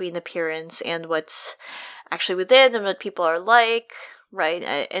difference between appearance and what's actually within and what people are like, right,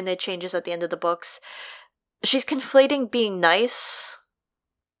 and it changes at the end of the books, she's conflating being nice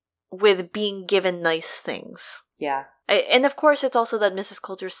with being given nice things. Yeah. And of course, it's also that Mrs.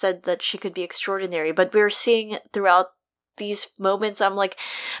 Coulter said that she could be extraordinary, but we're seeing throughout these moments, I'm like,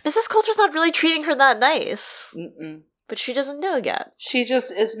 Mrs. Coulter's not really treating her that nice. Mm-mm. But she doesn't know yet. She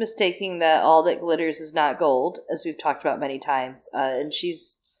just is mistaking that all that glitters is not gold, as we've talked about many times. And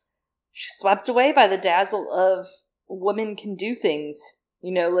she's swept away by the dazzle of women can do things.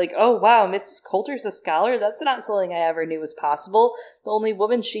 Like, oh, wow, Mrs. Coulter's a scholar? That's not something I ever knew was possible. The only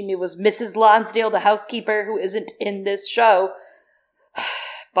woman she knew was Mrs. Lonsdale, the housekeeper, who isn't in this show.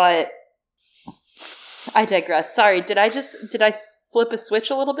 But I digress. Sorry, did I flip a switch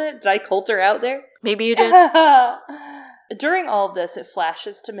a little bit? Did I Coulter out there? Maybe you did. During all of this, it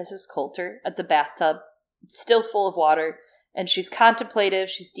flashes to Mrs. Coulter at the bathtub, still full of water, and she's contemplative,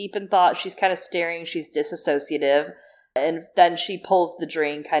 she's deep in thought, she's kind of staring, she's disassociative, and then she pulls the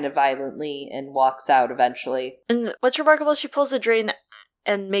drain kind of violently and walks out eventually. And what's remarkable, she pulls the drain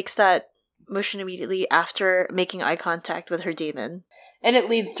and makes that motion immediately after making eye contact with her demon. And it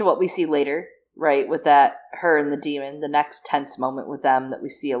leads to what we see later, right, with that, her and the demon, the next tense moment with them that we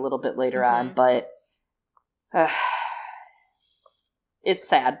see a little bit later on, but it's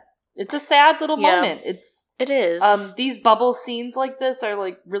sad. It's a sad little moment. It is. These bubble scenes like this are,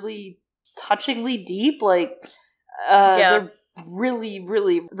 like, really touchingly deep, like, they're really,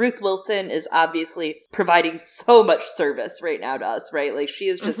 really, Ruth Wilson is obviously providing so much service right now to us, right? Like, she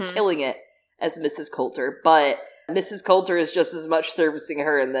is just killing it as Mrs. Coulter, but Mrs. Coulter is just as much servicing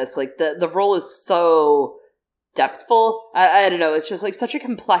her in this. Like, the role is so depthful. I don't know, it's just, like, such a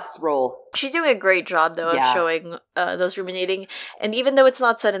complex role. She's doing a great job, though, of showing those ruminating, and even though it's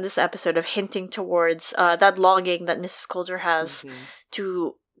not said in this episode, of hinting towards that longing that Mrs. Coulter has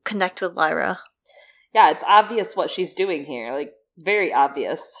to connect with Lyra. Yeah, it's obvious what she's doing here, like, very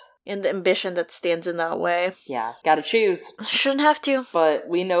obvious. and the ambition that stands in that way. Yeah, gotta choose. Shouldn't have to. But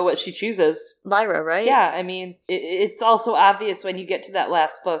we know what she chooses. Lyra, right? Yeah, I mean, it's also obvious when you get to that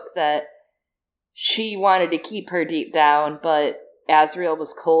last book that she wanted to keep her deep down, but Asriel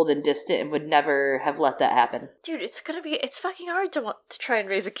was cold and distant and would never have let that happen. Dude, it's fucking hard to try and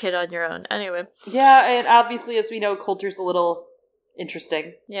raise a kid on your own. Anyway. Yeah, and obviously, as we know, Coulter's a little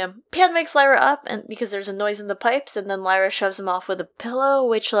interesting. Yeah. Pan wakes Lyra up and because there's a noise in the pipes, and then Lyra shoves him off with a pillow,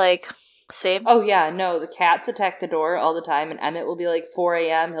 which, like, same. Oh, yeah, no, the cats attack the door all the time, and Emmett will be like 4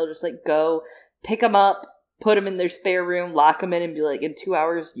 a.m. He'll just, like, go, pick them up, put them in their spare room, lock them in, and be like, in 2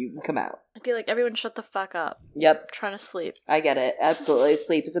 hours, you can come out. I'd be like, everyone shut the fuck up. Yep. I'm trying to sleep. I get it. Absolutely.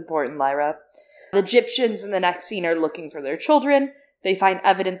 Sleep is important, Lyra. The Egyptians in the next scene are looking for their children. They find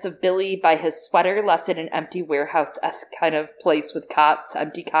evidence of Billy by his sweater left in an empty warehouse-esque kind of place with cots,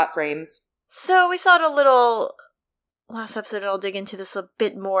 empty cot frames. So we saw it a little last episode, and I'll dig into this a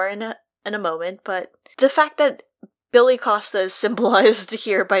bit more in a moment, but the fact that Billy Costa is symbolized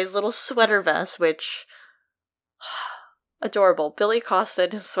here by his little sweater vest, which... adorable. Billy Costa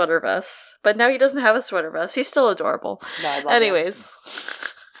in his sweater vest. But now he doesn't have a sweater vest. He's still adorable. No, I love Anyways.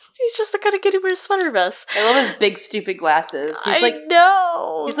 He's just the kind of kid who wears sweater vests. I love his big, stupid glasses. I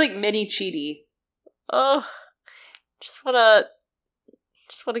know! He's like mini Cheaty. Oh. Just wanna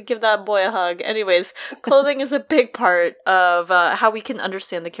give that boy a hug. Anyways, clothing is a big part of how we can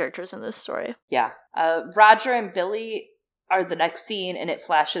understand the characters in this story. Yeah. Roger and Billy are the next scene, and it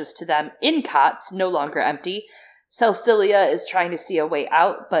flashes to them in cots, no longer empty. Cecilia is trying to see a way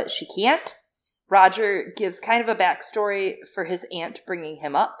out, but she can't. Roger gives kind of a backstory for his aunt bringing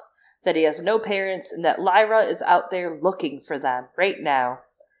him up, that he has no parents, and that Lyra is out there looking for them right now.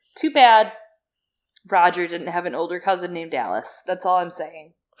 Too bad Roger didn't have an older cousin named Alice. That's all I'm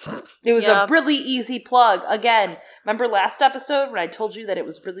saying. It was a really easy plug. Again, remember last episode when I told you that it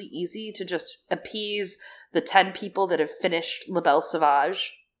was really easy to just appease the 10 people that have finished La Belle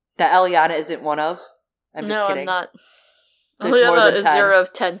Sauvage? That Eliana isn't one of? I'm just kidding. No, I'm not. There's Eliana more than 10. Is 0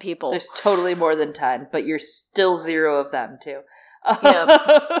 of 10 people. There's totally more than 10, but you're still 0 of them, too. Yep.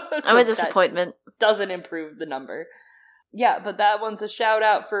 So I'm a disappointment. Doesn't improve the number. Yeah, but that one's a shout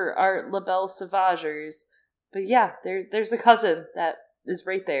out for our La Belle Sauvagers. But yeah, there's a cousin that is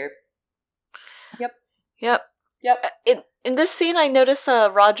right there. Yep. In this scene, I noticed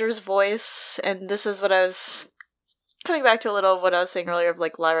Roger's voice, and this is what I was coming back to a little of what I was saying earlier of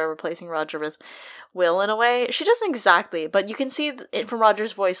like Lyra replacing Roger with Will in a way. She doesn't exactly, but you can see it from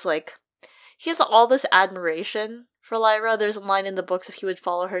Roger's voice, like, he has all this admiration for Lyra. There's a line in the books if he would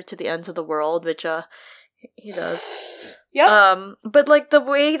follow her to the ends of the world, which he does. Yeah. But like the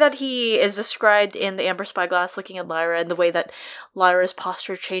way that he is described in the Amber Spyglass looking at Lyra, and the way that Lyra's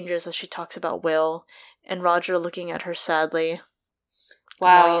posture changes as she talks about Will, and Roger looking at her sadly.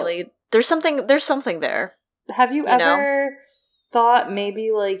 Wow. Annoyingly. There's something there. Have you ever thought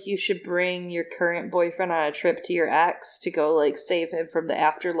maybe like you should bring your current boyfriend on a trip to your ex to go like save him from the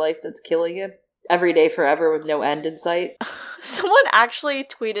afterlife that's killing him? Every day forever with no end in sight? Someone actually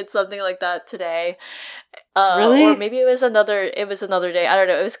tweeted something like that today. Really? Or maybe it was another day. I don't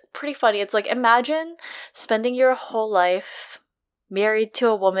know. It was pretty funny. It's like, imagine spending your whole life married to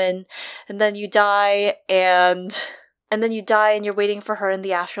a woman, and then you die, and you're waiting for her in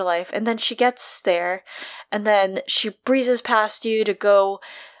the afterlife, and then she gets there, and then she breezes past you to go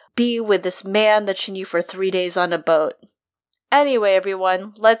be with this man that she knew for 3 days on a boat. Anyway,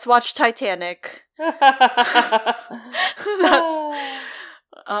 everyone, let's watch Titanic. No,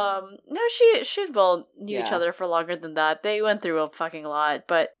 she and Will knew each other for longer than that. They went through a fucking lot,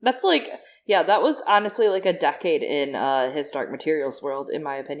 but that's like, yeah, that was honestly like a decade in his Dark Materials world, in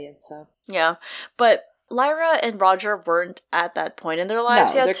my opinion. So yeah, but Lyra and Roger weren't at that point in their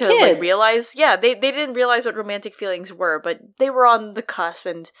lives yet to kids. like realize. Yeah, they didn't realize what romantic feelings were, but they were on the cusp,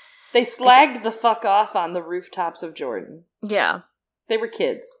 and they slagged the fuck off on the rooftops of Jordan. Yeah, they were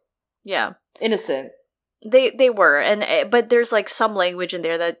kids. Yeah, innocent. They were, but there's like some language in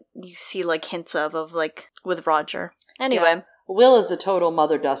there that you see like hints of like with Roger. Anyway. Yeah. Will is a total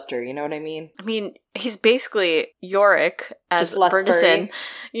mother duster, you know what I mean? I mean, he's basically Yorick as Bernison. Furry.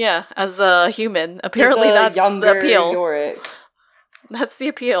 Yeah, as a human. Apparently that's the appeal. Yorick. That's the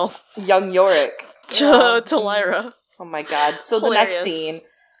appeal. Young Yorick. to Lyra. Oh my god. So Hilarious. The next scene,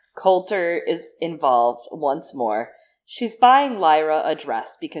 Coulter is involved once more. She's buying Lyra a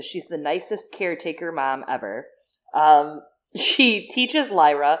dress because she's the nicest caretaker mom ever. She teaches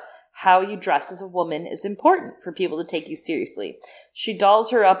Lyra how you dress as a woman is important for people to take you seriously. She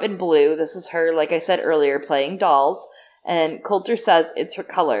dolls her up in blue. This is her, like I said earlier, playing dolls. And Coulter says it's her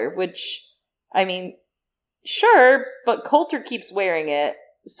color, which, I mean, sure, but Coulter keeps wearing it.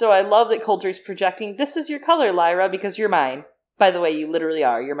 So I love that Coulter's projecting, this is your color, Lyra, because you're mine. By the way, you literally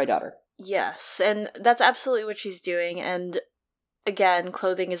are. You're my daughter. Yes, and that's absolutely what she's doing, and again,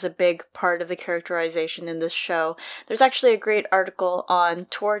 clothing is a big part of the characterization in this show. There's actually a great article on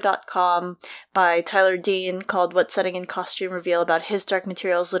Tor.com by Tyler Dean called What Setting and Costume Reveal about his Dark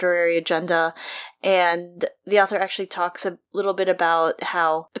Materials literary agenda, and the author actually talks a little bit about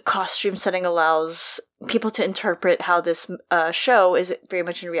how costume setting allows people to interpret how this show is very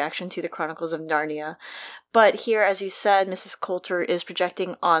much in reaction to the Chronicles of Narnia. But here, as you said, Mrs. Coulter is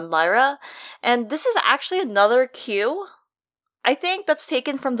projecting on Lyra, and this is actually another cue, I think, that's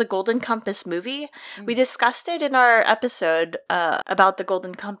taken from the Golden Compass movie. We discussed it in our episode about the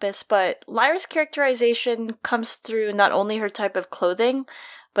Golden Compass, but Lyra's characterization comes through not only her type of clothing,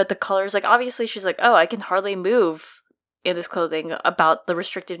 but the colors. Like, obviously, she's like, oh, I can hardly move in this clothing, about the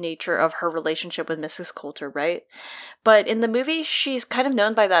restrictive nature of her relationship with Mrs. Coulter, right? But in the movie, she's kind of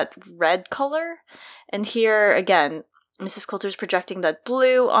known by that red color. And here, again, Mrs. Coulter's projecting that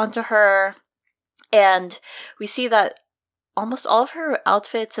blue onto her. And we see that almost all of her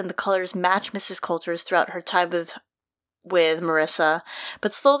outfits and the colors match Mrs. Coulter's throughout her time with Marissa,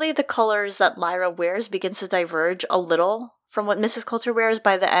 but slowly the colors that Lyra wears begins to diverge a little from what Mrs. Coulter wears.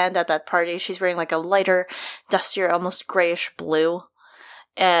 By the end, at that party, she's wearing like a lighter, dustier, almost grayish blue,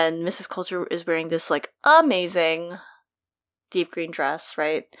 and Mrs. Coulter is wearing this like amazing deep green dress,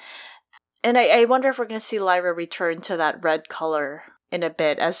 right? And I wonder if we're going to see Lyra return to that red color in a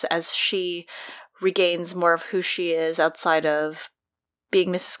bit as she regains more of who she is outside of being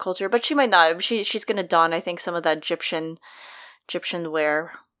Mrs. Coulter, but she might not. She's going to don, I think, some of that Egyptian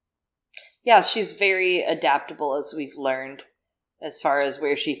wear. Yeah, she's very adaptable, as we've learned, as far as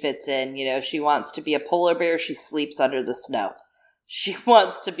where she fits in. You know, she wants to be a polar bear, she sleeps under the snow. She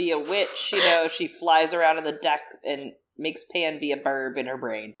wants to be a witch, you know, she flies around on the deck and makes Pan be a burb in her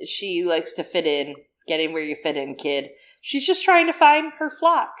brain. She likes to fit in, get in where you fit in, kid. She's just trying to find her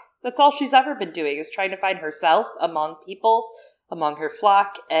flock. That's all she's ever been doing, is trying to find herself among people, among her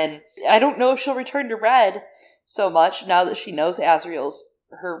flock. And I don't know if she'll return to Red so much now that she knows Asriel's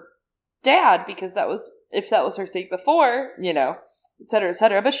her dad, because if that was her thing before, you know, et cetera, et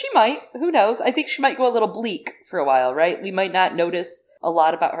cetera. But she might. Who knows? I think she might go a little bleak for a while, right? We might not notice a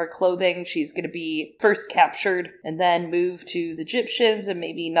lot about her clothing. She's going to be first captured and then moved to the Egyptians, and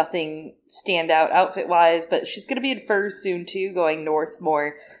maybe nothing stand out outfit-wise, but she's going to be in furs soon too, going north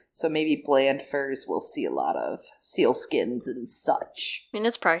more. So maybe bland furs, we'll see a lot of seal skins and such. I mean,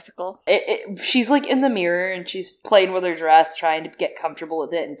 it's practical. She's like in the mirror and she's playing with her dress, trying to get comfortable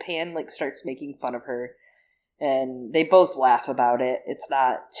with it, and Pan like starts making fun of her. And they both laugh about it. It's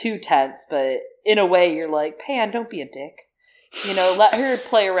not too tense, but in a way you're like, Pan, don't be a dick. You know, let her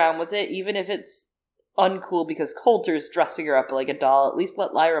play around with it, even if it's uncool because Coulter's dressing her up like a doll. At least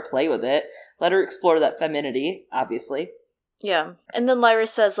let Lyra play with it. Let her explore that femininity, obviously. Yeah. And then Lyra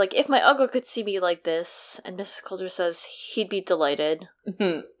says, like, if my uncle could see me like this, and Mrs. Coulter says he'd be delighted.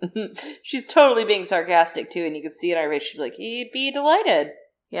 She's totally being sarcastic, too, and you can see in her face, she's like, he'd be delighted.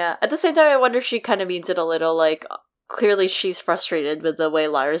 Yeah. At the same time, I wonder if she kind of means it a little, like, clearly she's frustrated with the way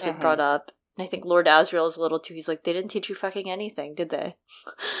Lyra's been brought up. And I think Lord Asriel is a little too, he's like, they didn't teach you fucking anything, did they?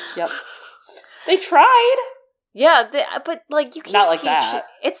 Yep. They tried! Yeah, but, like, you can't Not like teach. that.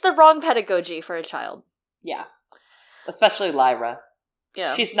 It's the wrong pedagogy for a child. Yeah. Especially Lyra.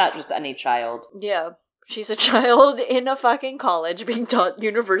 Yeah. She's not just any child. Yeah. She's a child in a fucking college being taught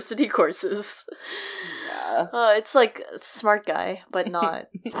university courses. Yeah. It's like Smart Guy, but not.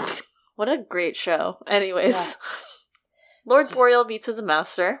 What a great show. Anyways. Yeah. Lord Boreal meets with the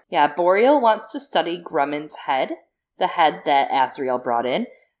Master. Yeah, Boreal wants to study Grumman's head, the head that Asriel brought in.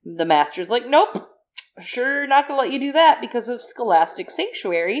 The Master's like, nope. Sure, not gonna let you do that because of Scholastic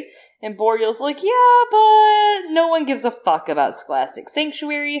Sanctuary. And Boreal's like, yeah, but no one gives a fuck about Scholastic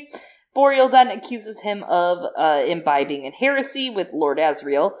Sanctuary. Boreal then accuses him of imbibing in heresy with Lord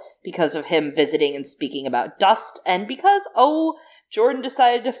Asriel because of him visiting and speaking about dust, and because, Jordan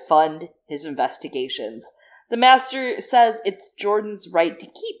decided to fund his investigations. The Master says it's Jordan's right to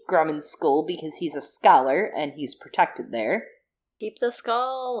keep Grumman's skull because he's a scholar and he's protected there. Keep the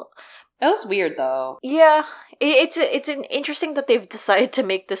skull. That was weird, though. Yeah, it's interesting that they've decided to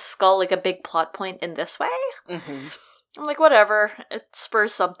make this skull like a big plot point in this way. Mm-hmm. I'm like, whatever, it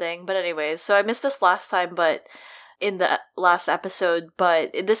spurs something. But anyways, so I missed this last time, but in the last episode,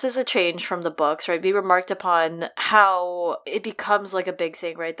 but this is a change from the books, right? We remarked upon how it becomes like a big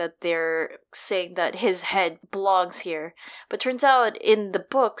thing, right? That they're saying that his head belongs here. But turns out in the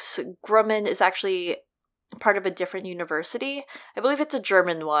books, Grumman is actually part of a different university. I believe it's a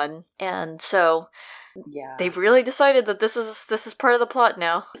German one. And so Yeah. They've really decided that this is part of the plot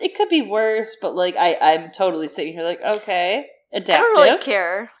now. It could be worse, but, like, I'm totally sitting here like, okay, adaptive. I don't really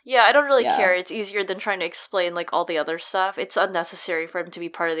care. Yeah, I don't really care. It's easier than trying to explain, like, all the other stuff. It's unnecessary for him to be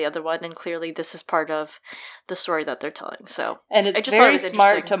part of the other one, and clearly this is part of the story that they're telling, so. And it's very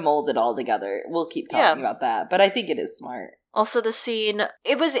smart to mold it all together. We'll keep talking about that, but I think it is smart. Also, the scene,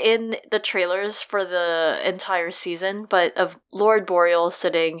 it was in the trailers for the entire season, but of Lord Boreal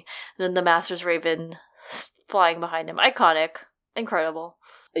sitting, and then the Master's Raven flying behind him. Iconic. Incredible.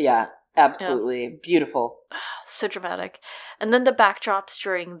 Yeah, absolutely. Yeah. Beautiful. So dramatic. And then the backdrops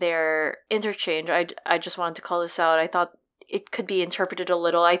during their interchange, I just wanted to call this out. I thought it could be interpreted a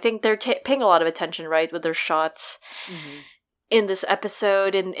little. I think they're paying a lot of attention, right, with their shots in this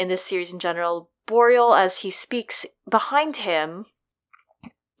episode, in this series in general. Boreal, as he speaks, behind him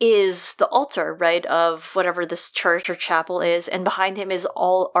is the altar, right, of whatever this church or chapel is, and behind him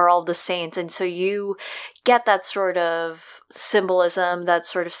are all the saints, and so you get that sort of symbolism, that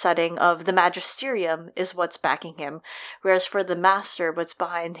sort of setting of the magisterium is what's backing him, whereas for the Master, what's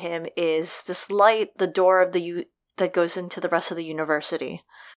behind him is this light, the door of that goes into the rest of the university.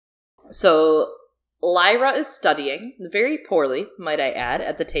 So Lyra is studying, very poorly, might I add,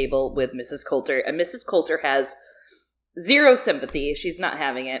 at the table with Mrs. Coulter, and Mrs. Coulter has zero sympathy. She's not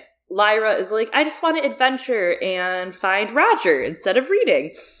having it. Lyra is like, I just want to adventure and find Roger instead of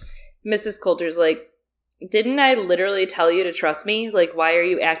reading. Mrs. Coulter's like, didn't I literally tell you to trust me? Like, why are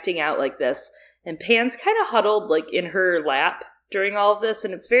you acting out like this? And Pan's kind of huddled, like, in her lap during all of this,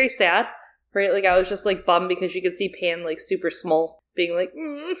 and it's very sad, right? Like, I was just, like, bummed because you could see Pan, like, super small, being like,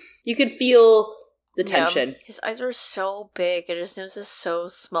 You could feel the tension. Yeah. His eyes are so big, and his nose is so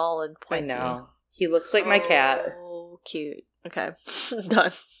small and pointy. I know. He looks like my cat. So cute. Okay.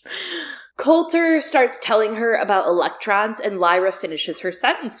 Done. Coulter starts telling her about electrons, and Lyra finishes her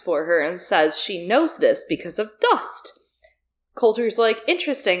sentence for her and says she knows this because of dust. Coulter's like,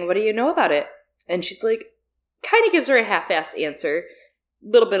 interesting, what do you know about it? And she's like, kind of gives her a half-assed answer.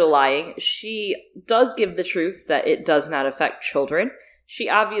 Little bit of lying. She does give the truth that it does not affect children. She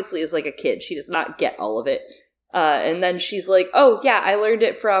obviously is like a kid. She does not get all of it. And then she's like, oh, yeah, I learned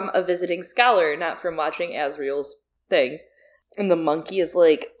it from a visiting scholar, not from watching Asriel's thing. And the monkey is,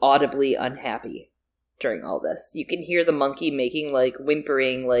 like, audibly unhappy during all this. You can hear the monkey making, like,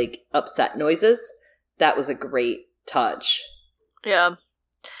 whimpering, like, upset noises. That was a great touch. Yeah.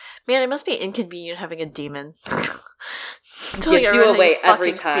 Man, it must be inconvenient having a demon. Gives you away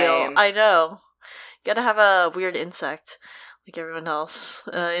every time. I know. You gotta have a weird insect. Like everyone else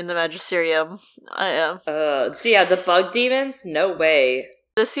in the Magisterium. I am. Yeah, the bug demons? No way.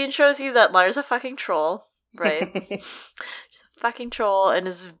 The scene shows you that Lyra's a fucking troll, right? She's a fucking troll and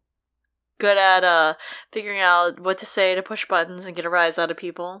is good at figuring out what to say to push buttons and get a rise out of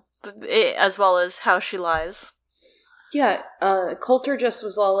people, as well as how she lies. Yeah, Coulter just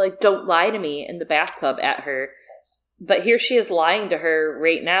was all like, don't lie to me in the bathtub at her. But here she is lying to her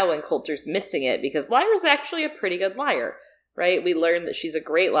right now and Coulter's missing it because Lyra's actually a pretty good liar. Right? We learned that she's a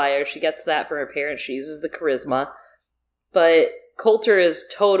great liar. She gets that from her parents. She uses the charisma. But Coulter is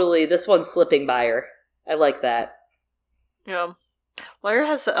totally, this one's slipping by her. I like that. Yeah. Lyra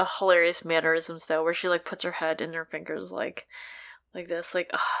has a hilarious mannerisms, though, where she, like, puts her head in her fingers, like this. Like,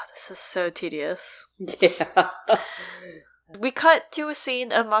 this is so tedious. Yeah. We cut to a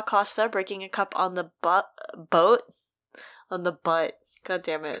scene of Ma Costa breaking a cup on the boat. On the butt. God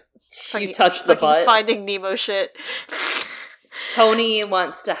damn it. You touched the butt. Finding Nemo shit. Tony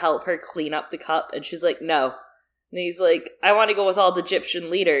wants to help her clean up the cup, and she's like, no. And he's like, I want to go with all the Egyptian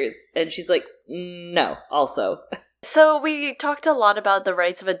leaders. And she's like, no, also. So we talked a lot about the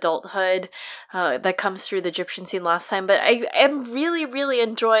rights of adulthood that comes through the Egyptian scene last time, but I am really, really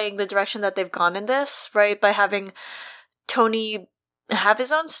enjoying the direction that they've gone in this, right? By having Tony have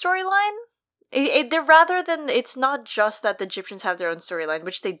his own storyline. Rather than, it's not just that the Egyptians have their own storyline,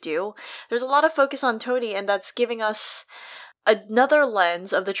 which they do. There's a lot of focus on Tony, and that's giving us another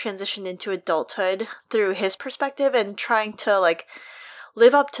lens of the transition into adulthood through his perspective and trying to, like,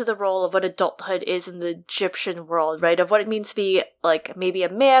 live up to the role of what adulthood is in the Egyptian world, right? Of what it means to be, like, maybe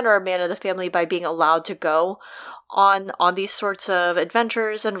a man or a man of the family by being allowed to go on these sorts of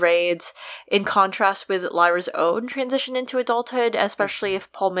adventures and raids, in contrast with Lyra's own transition into adulthood, especially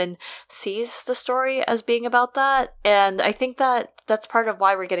if Pullman sees the story as being about that. And I think that that's part of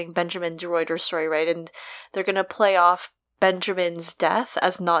why we're getting Benjamin de Ruyter's story, right? And they're going to play off Benjamin's death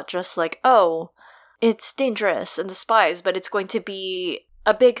as not just like, oh, it's dangerous and the spies, but it's going to be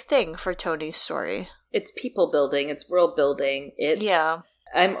a big thing for Tony's story. It's people building, it's world building, it's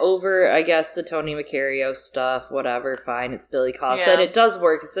I'm over, I guess, the Tony Macario stuff, whatever, fine, it's Billy Costa, Yeah. and it does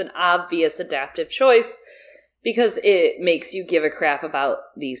work. It's an obvious adaptive choice, because it makes you give a crap about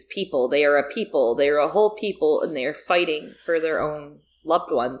these people. They are a people, they are a whole people, and they are fighting for their own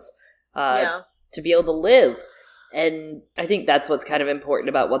loved ones to be able to live. And I think that's what's kind of important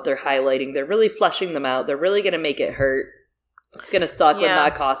about what they're highlighting. They're really fleshing them out. They're really going to make it hurt. It's going to suck when Ma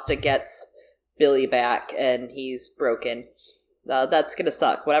Costa gets Billy back and he's broken. That's going to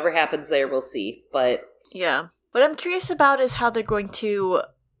suck. Whatever happens there, we'll see. But yeah. What I'm curious about is how they're going to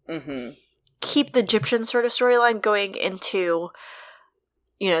keep the Egyptian sort of storyline going into,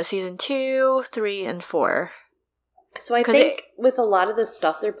 season 2, 3, and 4. So I think with a lot of the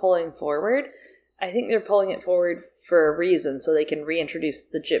stuff they're pulling forward, I think they're pulling it forward for a reason, so they can reintroduce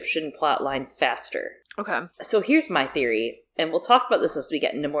the Egyptian plotline faster. Okay. So here's my theory, and we'll talk about this as we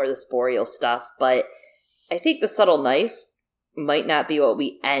get into more of the Boreal stuff, but I think the subtle knife might not be what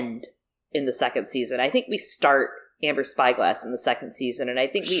we end in the second season. I think we start Amber Spyglass in the second season, and I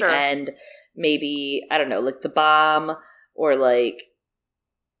think we end maybe, I don't know, like the bomb, or like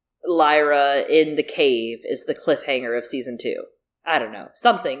Lyra in the cave is the cliffhanger of season 2. I don't know,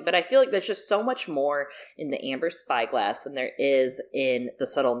 something, but I feel like there's just so much more in the Amber Spyglass than there is in the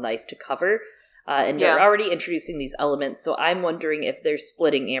subtle knife to cover. And they're already introducing these elements, so I'm wondering if they're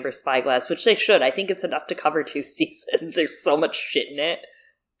splitting Amber Spyglass, which they should. I think it's enough to cover 2 seasons. There's so much shit in it.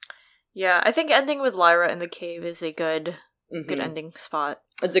 Yeah, I think ending with Lyra in the cave is a good ending spot.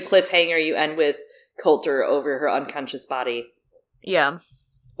 It's a cliffhanger. You end with Coulter over her unconscious body. Yeah.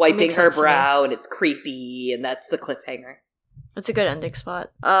 Wiping her brow, and it's creepy, and that's the cliffhanger. It's a good ending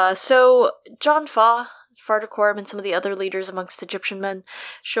spot. So John Fa, Fardakorm, and some of the other leaders amongst Egyptian men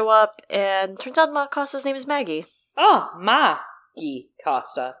show up, and turns out Ma Costa's name is Maggie. Oh, Maggie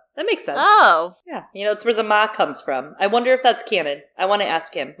Costa. That makes sense. Oh. Yeah, it's where the Ma comes from. I wonder if that's canon. I want to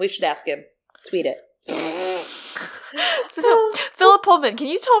ask him. We should ask him. Tweet it. So, Philip Pullman, can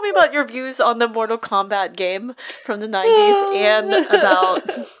you tell me about your views on the Mortal Kombat game from the 90s and about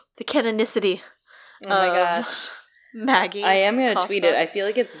the canonicity of my gosh. Maggie? I am going to tweet it. I feel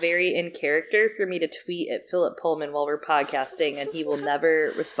like it's very in character for me to tweet at Philip Pullman while we're podcasting, and he will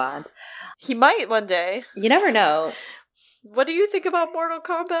never respond. He might one day. You never know. What do you think about Mortal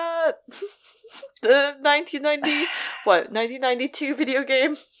Kombat? The 1992 video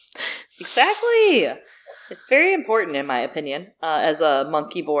game? Exactly. It's very important, in my opinion, as a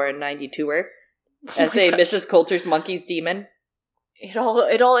monkey-born 92er, as a Mrs. Coulter's monkey's demon. It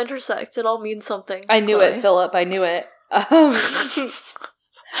all intersects. It all means something. I knew it, Philip. I knew it.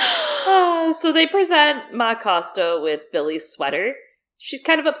 So they present Ma Costa with Billy's sweater. She's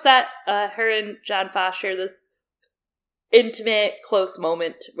kind of upset. Her and John Fa share this intimate, close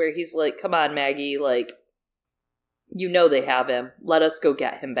moment where he's like, come on, Maggie, like, they have him. Let us go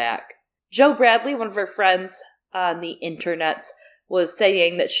get him back. Joe Bradley, one of her friends on the internets, was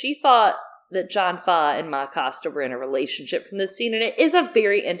saying that she thought that John Fa and Ma Costa were in a relationship from this scene, and it is a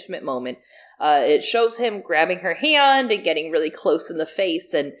very intimate moment. It shows him grabbing her hand and getting really close in the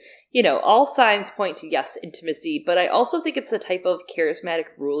face, and, all signs point to, yes, intimacy, but I also think it's the type of charismatic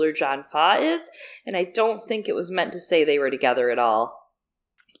ruler John Fa is, and I don't think it was meant to say they were together at all.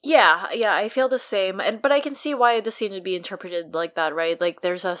 Yeah, I feel the same, but I can see why the scene would be interpreted like that, right? Like,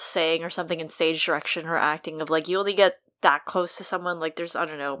 there's a saying or something in stage direction or acting of, like, you only get that close to someone, like, there's, I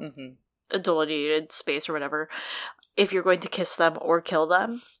don't know, a delineated space or whatever, if you're going to kiss them or kill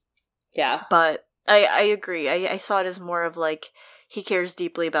them. Yeah. But I agree. I saw it as more of, like, he cares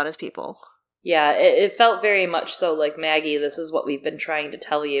deeply about his people. Yeah, it felt very much so like, Maggie, this is what we've been trying to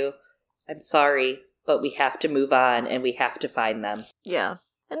tell you. I'm sorry, but we have to move on, and we have to find them. Yeah.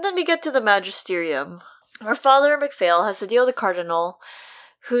 And then we get to the Magisterium, where Father MacPhail has to deal with the Cardinal,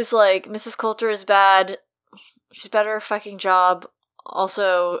 who's like, Mrs. Coulter is bad. She's better at her fucking job.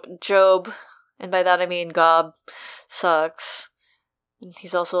 Also, Job, and by that I mean Gob, sucks. And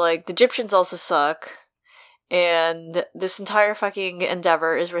he's also like, the Egyptians also suck. And this entire fucking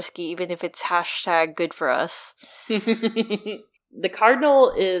endeavor is risky, even if it's hashtag good for us. The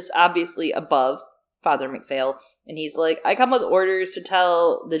Cardinal is obviously above Father MacPhail, and he's like, I come with orders to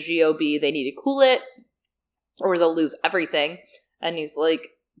tell the GOB they need to cool it, or they'll lose everything. And he's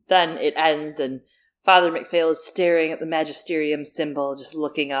like, then it ends, and Father MacPhail is staring at the Magisterium symbol, just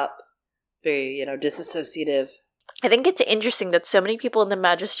looking up. Very, disassociative. I think it's interesting that so many people in the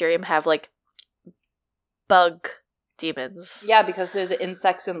Magisterium have, like, bug demons. Yeah, because they're the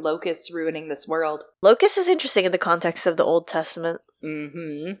insects and locusts ruining this world. Locust is interesting in the context of the Old Testament.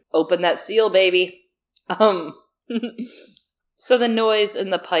 Mm-hmm. Open that seal, baby. So the noise in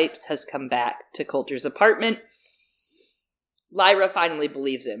the pipes has come back to Coulter's apartment. Lyra finally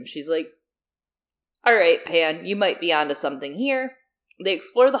believes him. She's like, all right, Pan, you might be onto something here. They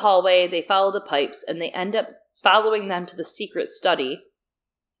explore the hallway, they follow the pipes, and they end up following them to the secret study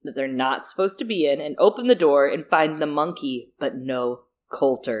that they're not supposed to be in, and open the door and find the monkey, but no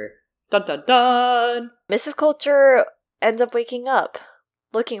Coulter. Dun dun dun! Mrs. Coulter ends up waking up,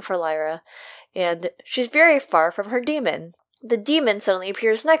 looking for Lyra, and she's very far from her demon. The demon suddenly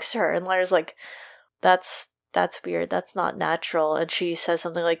appears next to her, and Lyra's like, that's weird, that's not natural. And she says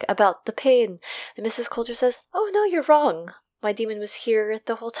something like, about the pain. And Mrs. Coulter says, oh no, you're wrong. My demon was here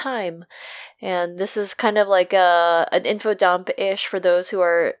the whole time. And this is kind of like an info dump-ish for those who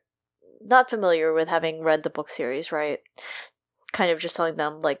are not familiar with having read the book series, right? Kind of just telling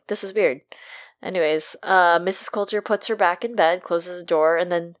them, like, this is weird. Anyways, Mrs. Coulter puts her back in bed, closes the door,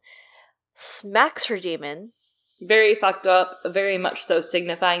 and then smacks her demon. Very fucked up, very much so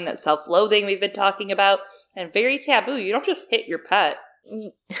signifying that self-loathing we've been talking about, and very taboo. You don't just hit your pet.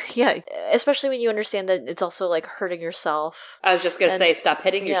 Yeah, especially when you understand that it's also, like, hurting yourself. I was just going to say, stop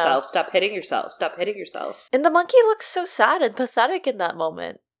hitting yourself, stop hitting yourself, stop hitting yourself. And the monkey looks so sad and pathetic in that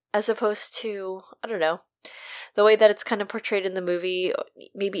moment, as opposed to, I don't know, the way that it's kind of portrayed in the movie,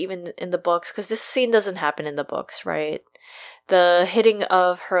 maybe even in the books, because this scene doesn't happen in the books, right? The hitting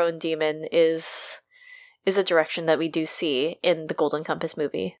of her own demon is a direction that we do see in the Golden Compass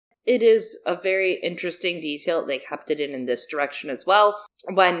movie. It is a very interesting detail. They kept it in this direction as well.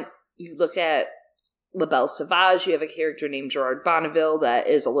 When you look at La Belle Sauvage, you have a character named Gerard Bonneville that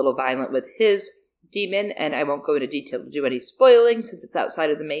is a little violent with his demon, and I won't go into detail to do any spoiling since it's outside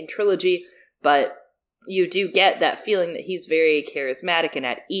of the main trilogy, but you do get that feeling that he's very charismatic and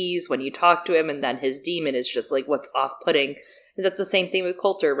at ease when you talk to him, and then his demon is just like what's off-putting. And that's the same thing with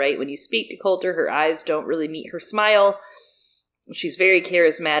Coulter, right? When you speak to Coulter, her eyes don't really meet her smile. She's very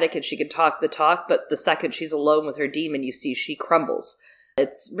charismatic and she can talk the talk, but the second she's alone with her demon, you see she crumbles.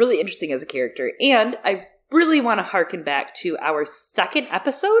 It's really interesting as a character. And I really want to harken back to our second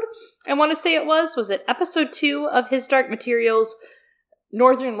episode. I want to say was it episode 2 of His Dark Materials,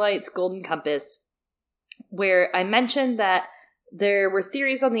 Northern Lights, Golden Compass, where I mentioned that there were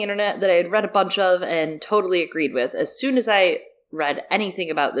theories on the internet that I had read a bunch of and totally agreed with. As soon as I read anything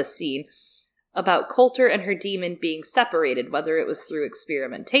about this scene, about Coulter and her demon being separated, whether it was through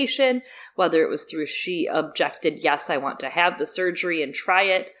experimentation, whether it was through she objected, yes, I want to have the surgery and try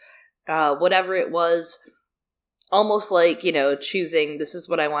it, whatever it was, almost like, choosing, this is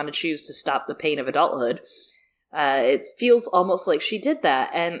what I want to choose to stop the pain of adulthood. It feels almost like she did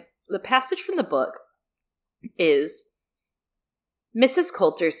that. And the passage from the book is, Mrs.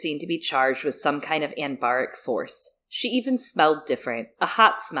 Coulter seemed to be charged with some kind of anbaric force. She even smelled different. A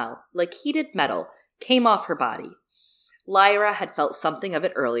hot smell, like heated metal, came off her body. Lyra had felt something of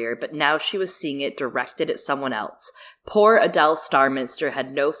it earlier, but now she was seeing it directed at someone else. Poor Adele Starminster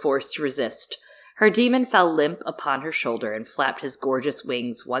had no force to resist. Her demon fell limp upon her shoulder and flapped his gorgeous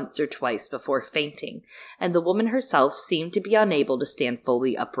wings once or twice before fainting, and the woman herself seemed to be unable to stand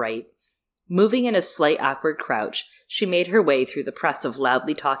fully upright. Moving in a slight awkward crouch, she made her way through the press of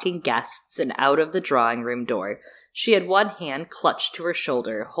loudly talking guests and out of the drawing-room door. She had one hand clutched to her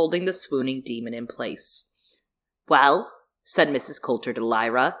shoulder, holding the swooning demon in place. "Well," said Mrs. Coulter to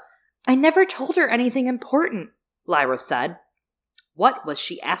Lyra. "I never told her anything important," Lyra said. What was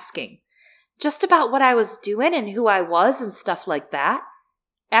she asking? "Just about what I was doing and who I was and stuff like that."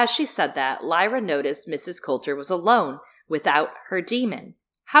 As she said that, Lyra noticed Mrs. Coulter was alone, without her demon.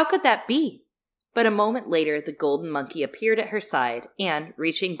 How could that be? But a moment later, the golden monkey appeared at her side, and,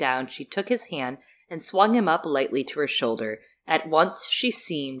 reaching down, she took his hand and swung him up lightly to her shoulder. At once she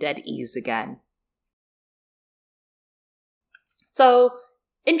seemed at ease again. So,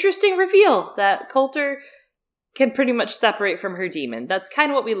 interesting reveal that Coulter can pretty much separate from her demon. That's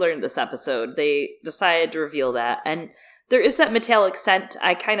kind of what we learned this episode. They decided to reveal that. And there is that metallic scent.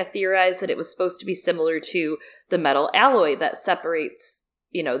 I kind of theorized that it was supposed to be similar to the metal alloy that separates,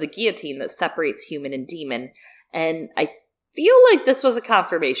 the guillotine that separates human and demon. And I feel like this was a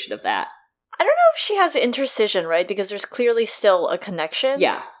confirmation of that. I don't know if she has intercision, right? Because there's clearly still a connection.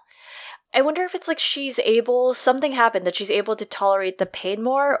 Yeah. I wonder if it's like something happened that she's able to tolerate the pain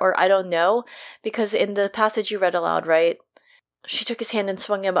more, or I don't know. Because in the passage you read aloud, right? She took his hand and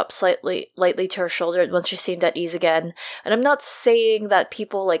swung him up lightly to her shoulder once she seemed at ease again. And I'm not saying that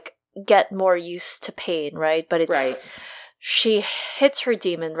people, get more used to pain, right? But it's... Right. She hits her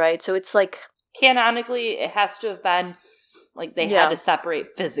demon, right? So it's like... Canonically, it has to have been... they had to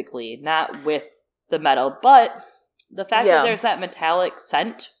separate physically, not with the metal. But the fact that there's that metallic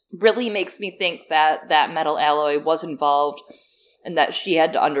scent really makes me think that that metal alloy was involved and that she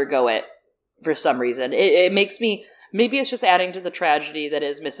had to undergo it for some reason. It makes me Maybe it's just adding to the tragedy that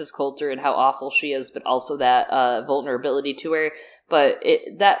is Mrs. Coulter and how awful she is, but also that vulnerability to her. But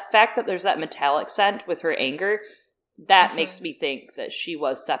that fact that there's that metallic scent with her anger, that makes me think that she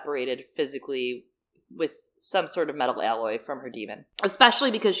was separated physically with some sort of metal alloy from her demon. Especially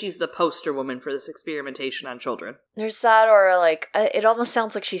because she's the poster woman for this experimentation on children. There's that, or like, it almost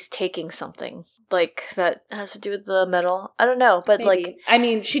sounds like she's taking something, like, that has to do with the metal. I don't know, but Maybe. like... I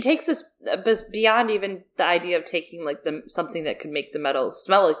mean, she takes this beyond even the idea of taking, like, something that could make the metal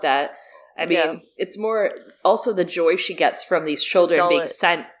smell like that. I mean, it's more also the joy she gets from these children being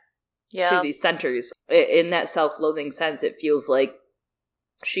sent to these centers. In that self-loathing sense, it feels like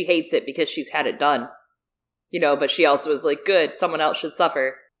she hates it because she's had it done. You know, but she also is like, good, someone else should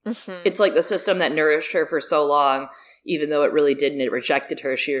suffer. Mm-hmm. It's like the system that nourished her for so long, even though it really didn't, it rejected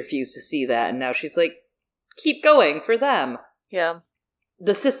her. She refused to see that. And now she's like, keep going for them. Yeah.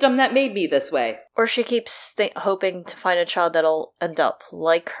 The system that made me this way. Or she keeps hoping to find a child that'll end up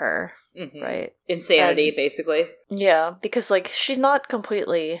like her. Mm-hmm. Right? Insanity, basically. Yeah, because, like, she's not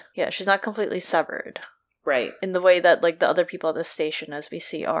completely severed. Right. In the way that, like, the other people at the station, as we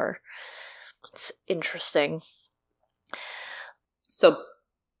see, are. It's interesting. So,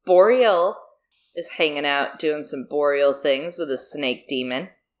 Boreal is hanging out doing some Boreal things with a snake demon.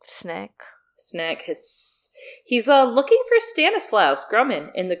 Snake. He's looking for Stanislaus Grumman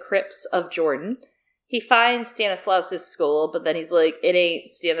in the crypts of Jordan. He finds Stanislaus' skull, but then he's like, it ain't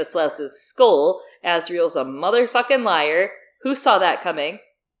Stanislaus' skull. Asriel's a motherfucking liar. Who saw that coming?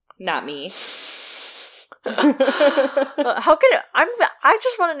 Not me. How could I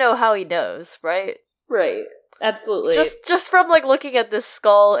just want to know how he knows, right? Right. Absolutely. Just from, like, looking at this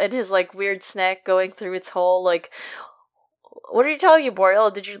skull and his, like, weird snack going through its hole, like, what are you telling you,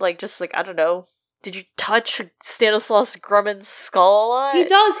 Boreal? Did you, like, just, like, I don't know, did you touch Stanislaus Grumman's skull a lot? He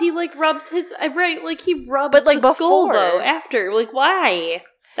does. He, like, rubs his, right, like, he rubs but, like, the skull, though, after. Like, why?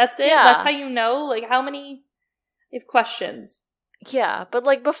 That's it? Yeah. That's how you know? Like, how many? I have questions. Yeah, but,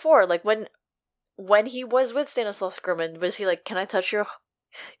 like, before, like, when he was with Stanislaus Grumman, was he like, can I touch your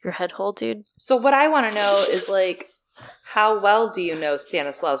head hole, dude? So what I want to know is, like, how well do you know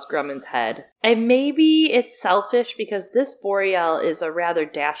Stanislaus Grumman's head? And maybe it's selfish because this Boreal is a rather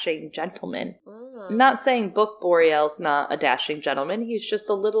dashing gentleman. I'm not saying Book Boreal's not a dashing gentleman. He's just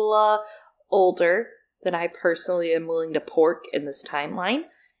a little older than I personally am willing to pork in this timeline.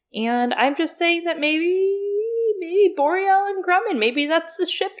 And I'm just saying that maybe Boreal and Grumman, maybe that's the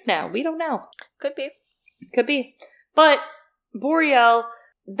ship now. We don't know. Could be. But Boreal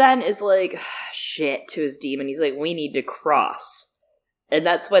then is like, shit, to his demon. He's like, we need to cross. And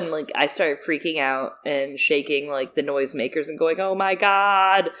that's when, like, I started freaking out and shaking, like, the noisemakers and going, oh my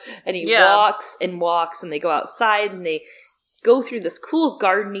god. And he walks, and they go outside, and they go through this cool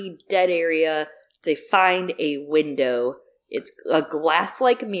gardeny dead area. They find a window. It's a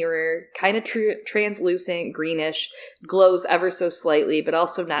glass-like mirror, kind of translucent, greenish, glows ever so slightly, but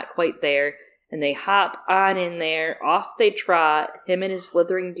also not quite there. And they hop on in there, off they trot, him and his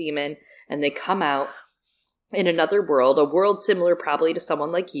slithering demon, and they come out in another world, a world similar probably to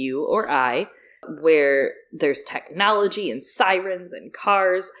someone like you or I, where there's technology and sirens and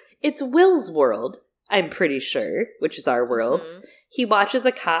cars. It's Will's world, I'm pretty sure, which is our world. Mm-hmm. He watches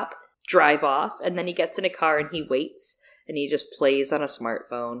a cop drive off, and then he gets in a car and he waits. And he just plays on a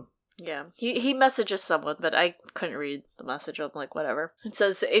smartphone. Yeah. He messages someone, but I couldn't read the message. I'm like, whatever. It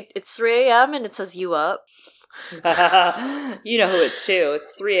says, it's 3 a.m. and it says, you up. You know who it's to.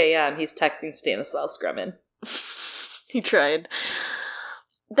 It's 3 a.m. He's texting Stanislaus Grumman. He tried.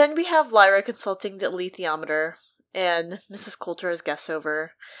 Then we have Lyra consulting the alethiometer, and Mrs. Coulter has guests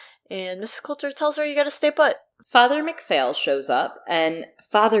over. And Mrs. Coulter tells her, you gotta stay put. Father MacPhail shows up, and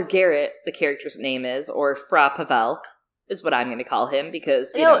Father Garrett, the character's name is, or Fra Pavel, is what I'm going to call him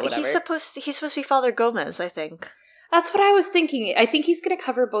because, you know, whatever. He's supposed to be Father Gomez, I think. That's what I was thinking. I think he's going to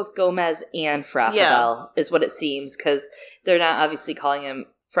cover both Gomez and Fra Pavel, is what it seems, because they're not obviously calling him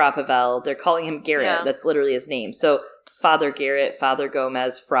Fra Pavel. They're calling him Garrett. Yeah. That's literally his name. So Father Garrett, Father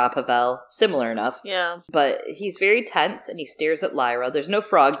Gomez, Fra Pavel, similar enough. Yeah. But he's very tense, and he stares at Lyra. There's no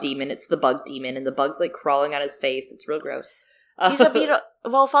frog demon. It's the bug demon, and the bug's, like, crawling on his face. It's real gross. He's a beetle.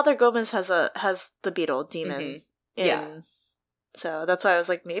 Well, Father Gomez has the beetle demon. Mm-hmm. So that's why I was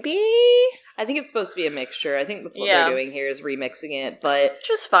like, maybe? I think it's supposed to be a mixture. I think that's what they're doing here is remixing it, but...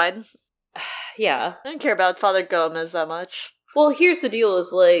 Just fine. Yeah. I don't care about Father Gomez that much. Well, here's the deal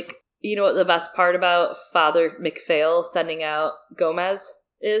is, like, you know what the best part about Father MacPhail sending out Gomez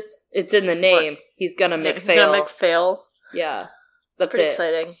is? It's in the name. What? He's gonna MacPhail. He's gonna MacPhail. Yeah. That's pretty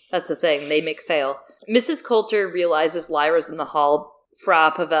exciting. That's the thing. They MacPhail. Mrs. Coulter realizes Lyra's in the hall.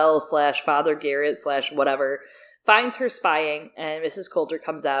 Fra Pavel / Father Garrett / whatever finds her spying, and Mrs. Coulter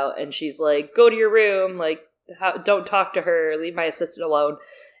comes out, and she's like, go to your room, like, don't talk to her, leave my assistant alone.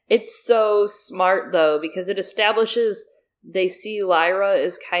 It's so smart, though, because it establishes they see Lyra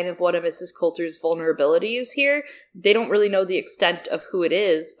as kind of one of Mrs. Coulter's vulnerabilities here. They don't really know the extent of who it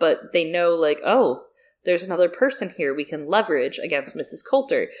is, but they know, like, oh, there's another person here we can leverage against Mrs.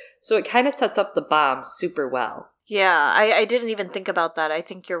 Coulter. So it kind of sets up the bomb super well. Yeah, I didn't even think about that. I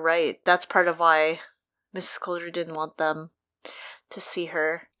think you're right. That's part of why Mrs. Coulter didn't want them to see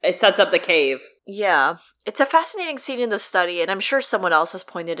her. It sets up the cave. Yeah. It's a fascinating scene in the study, and I'm sure someone else has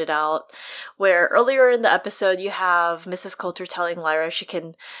pointed it out, where earlier in the episode you have Mrs. Coulter telling Lyra she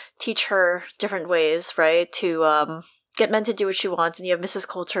can teach her different ways, right, to get men to do what she wants, and you have Mrs.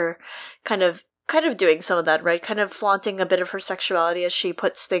 Coulter kind of doing some of that, right? Kind of flaunting a bit of her sexuality as she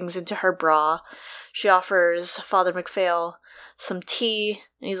puts things into her bra. She offers Father MacPhail some tea,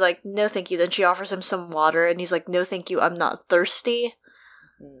 and he's like, no thank you. Then she offers him some water, and he's like, no thank you, I'm not thirsty.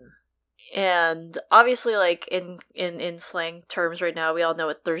 And obviously, like, in slang terms right now, we all know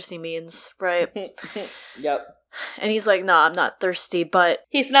what thirsty means, right? Yep. And he's like, no, I'm not thirsty, but...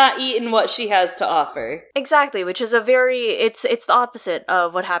 he's not eating what she has to offer. Exactly, which is it's the opposite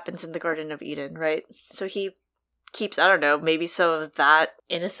of what happens in the Garden of Eden, right? So he keeps, I don't know, maybe some of that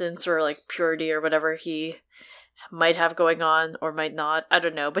innocence or, like, purity or whatever he might have going on or might not. I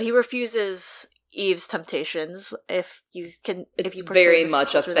don't know. But he refuses Eve's temptations, if you very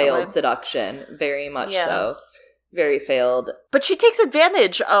much a failed seduction. Very much so. Very failed. But she takes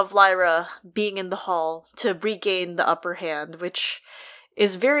advantage of Lyra being in the hall to regain the upper hand, which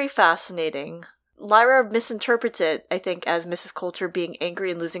is very fascinating. Lyra misinterprets it, I think, as Mrs. Coulter being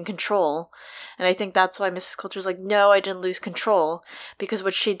angry and losing control. And I think that's why Mrs. Coulter's like, no, I didn't lose control. Because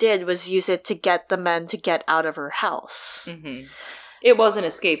what she did was use it to get the men to get out of her house. Mm-hmm. It was an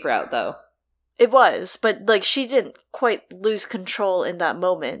escape route, though. It was, but, like, she didn't quite lose control in that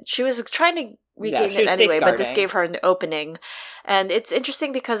moment. She was trying to regain it anyway, but this gave her an opening. And it's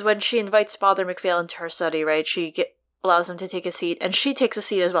interesting because when she invites Father MacPhail into her study, right, she allows him to take a seat, and she takes a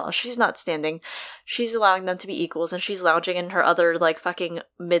seat as well. She's not standing. She's allowing them to be equals, and she's lounging in her other, like, fucking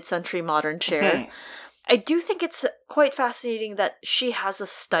mid-century modern chair. Mm-hmm. I do think it's quite fascinating that she has a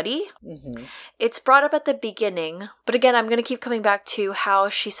study. Mm-hmm. It's brought up at the beginning, but again, I'm going to keep coming back to how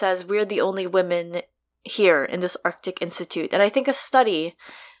she says we're the only women here in this Arctic Institute. And I think a study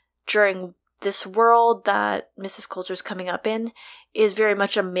during this world that Mrs. Coulter's coming up in is very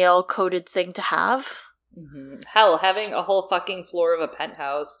much a male-coded thing to have. Mm-hmm. Hell, having a whole fucking floor of a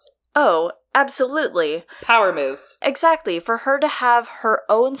penthouse. Oh, absolutely. Power moves. Exactly. For her to have her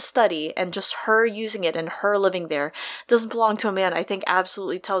own study and just her using it and her living there doesn't belong to a man, I think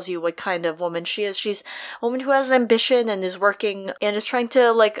absolutely tells you what kind of woman she is. She's a woman who has ambition and is working and is trying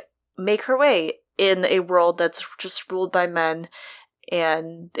to, like, make her way in a world that's just ruled by men.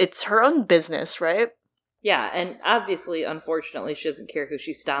 And it's her own business, right? Yeah, and obviously, unfortunately, she doesn't care who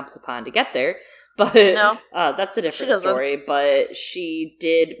she stomps upon to get there. But no, that's a different story. But she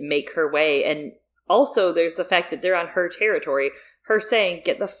did make her way. And also, there's the fact that they're on her territory. Her saying,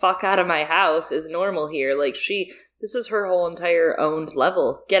 get the fuck out of my house is normal here. Like, this is her whole entire owned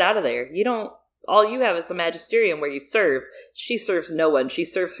level. Get out of there. All you have is the magisterium where you serve. She serves no one. She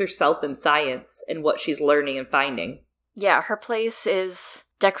serves herself in science and what she's learning and finding. Yeah, her place is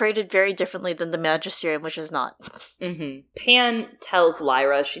decorated very differently than the magisterium, which is not. Mm-hmm. Pan tells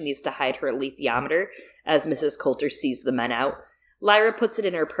Lyra she needs to hide her alethiometer as Mrs. Coulter sees the men out. Lyra puts it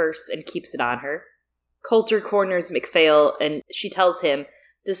in her purse and keeps it on her. Coulter corners MacPhail, and she tells him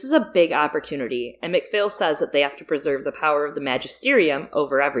this is a big opportunity, and MacPhail says that they have to preserve the power of the magisterium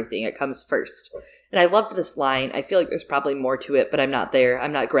over everything. It comes first. And I loved this line. I feel like there's probably more to it, but I'm not there.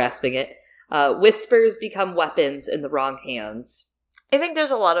 I'm not grasping it. Whispers become weapons in the wrong hands. I think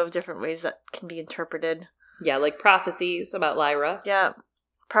there's a lot of different ways that can be interpreted. Yeah, like prophecies about Lyra. Yeah.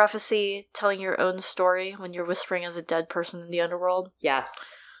 Prophecy, telling your own story when you're whispering as a dead person in the underworld.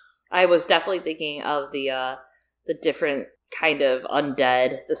 Yes. I was definitely thinking of the different kind of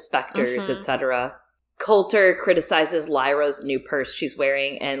undead, the specters, mm-hmm. etc. Coulter criticizes Lyra's new purse she's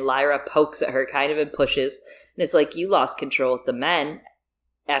wearing, and Lyra pokes at her kind of and pushes, and is like, you lost control with the men,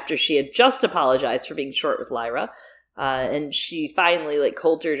 after she had just apologized for being short with Lyra. And she finally, like,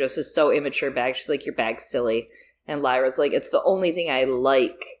 Coulter just is so immature back. She's like, your bag's silly. And Lyra's like, it's the only thing I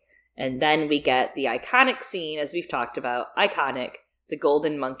like. And then we get the iconic scene, as we've talked about. Iconic. The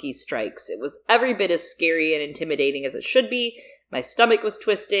golden monkey strikes. It was every bit as scary and intimidating as it should be. My stomach was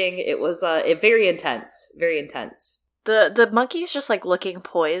twisting. It was very intense. Very intense. The monkey's just, like, looking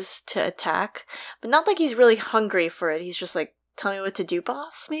poised to attack. But not like he's really hungry for it. He's just, like, tell me what to do,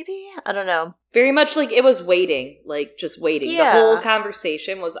 boss, maybe? I don't know. Very much like it was waiting, like just waiting. Yeah. The whole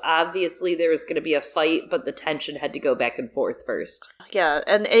conversation was obviously there was going to be a fight, but the tension had to go back and forth first. Yeah,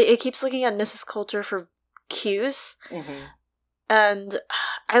 and it keeps looking at Mrs. Coulter for cues. Mm-hmm. And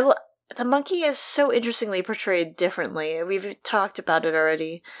the monkey is so interestingly portrayed differently. We've talked about it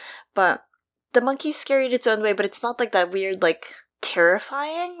already. But the monkey's scary in its own way, but it's not like that weird, like,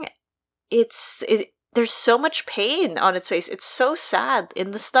 terrifying. There's so much pain on its face. It's so sad.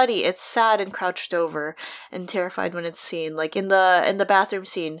 In the study, it's sad and crouched over and terrified when it's seen. Like in the bathroom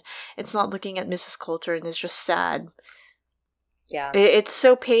scene, it's not looking at Mrs. Coulter and it's just sad. Yeah. It's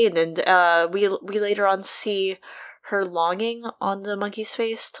so pained, and we later on see her longing on the monkey's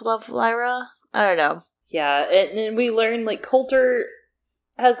face to love Lyra. I don't know. Yeah, and we learn, like, Coulter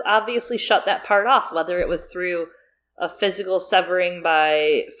has obviously shut that part off, whether it was through a physical severing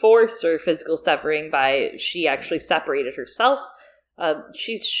by force or physical severing by she actually separated herself.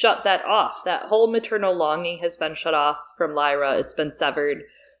 She's shut that off. That whole maternal longing has been shut off from Lyra. It's been severed.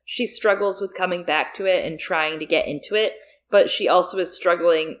 She struggles with coming back to it and trying to get into it, but she also is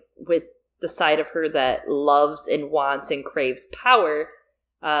struggling with the side of her that loves and wants and craves power.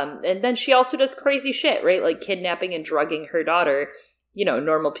 And then she also does crazy shit, right? Like kidnapping and drugging her daughter. You know,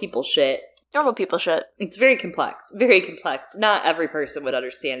 normal people shit. Normal people shit. It's very complex. Very complex. Not every person would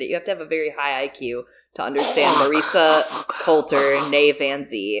understand it. You have to have a very high IQ to understand Marisa Coulter, née Van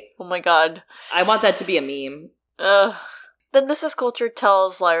Zee. Oh my god. I want that to be a meme. Then Mrs. Coulter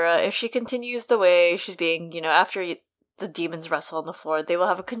tells Lyra if she continues the way she's being, after the demons wrestle on the floor, they will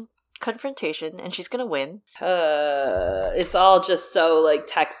have a confrontation and she's gonna win. It's all just so, like,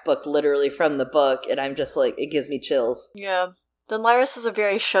 textbook literally from the book, and I'm just like, it gives me chills. Yeah. Then Lyra says a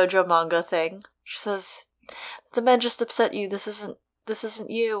very shoujo manga thing. She says, the men just upset you. This isn't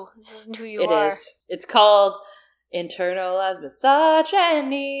you. This isn't who you are. It is. It's called internalized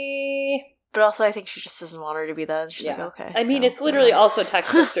misogyny. But also I think she just doesn't want her to be that. And she's like, okay. I mean, it's literally also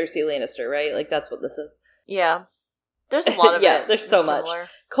textbook Cersei Lannister, right? Like, that's what this is. Yeah. There's a lot of yeah, it. There's so much.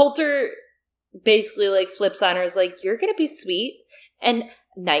 Coulter basically, like, flips on her, is like, you're gonna be sweet and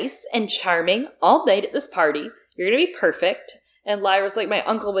nice and charming all night at this party. You're gonna be perfect. And Lyra's like, my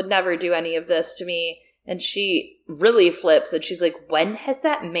uncle would never do any of this to me. And she really flips and she's like, when has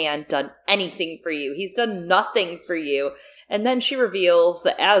that man done anything for you? He's done nothing for you. And then she reveals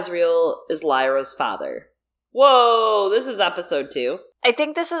that Azriel is Lyra's father. Whoa, this is episode 2. I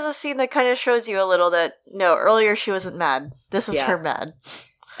think this is a scene that kind of shows you a little that, no, earlier she wasn't mad. This is her mad.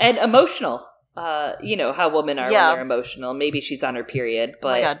 And emotional. You know how women are when they're emotional. Maybe she's on her period, but...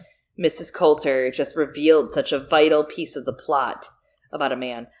 Oh my God. Mrs. Coulter just revealed such a vital piece of the plot about a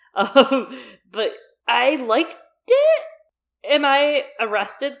man. But I liked it. Am I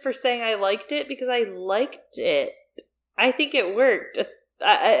arrested for saying I liked it? Because I liked it. I think it worked.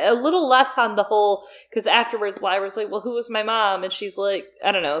 A little less on the whole, because afterwards Lyra's like, well, who was my mom? And she's like,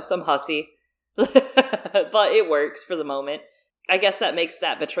 I don't know, some hussy. But it works for the moment. I guess that makes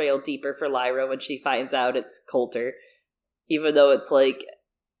that betrayal deeper for Lyra when she finds out it's Coulter. Even though it's like...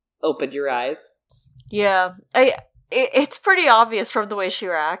 open your eyes. Yeah. It's pretty obvious from the way she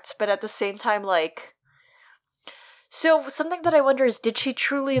reacts, but at the same time, like... So, something that I wonder is, did she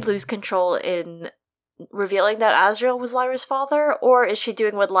truly lose control in revealing that Azriel was Lyra's father? Or is she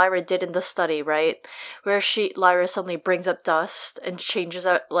doing what Lyra did in the study, right? Where Lyra suddenly brings up dust and changes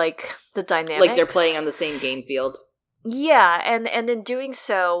out, like, the dynamics. Like they're playing on the same game field. Yeah, and in doing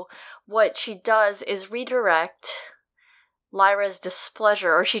so, what she does is redirect... Lyra's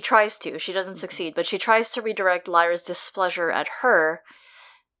displeasure, or she tries to. She doesn't succeed, but she tries to redirect Lyra's displeasure at her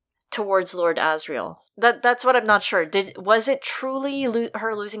towards Lord Azriel. That's what I'm not sure. Was it truly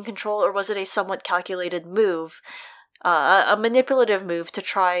her losing control, or was it a somewhat calculated move, a manipulative move to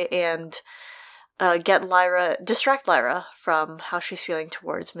try and distract Lyra from how she's feeling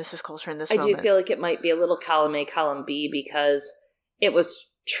towards Mrs. Coulter in this moment? I do feel like it might be a little column A, column B, because it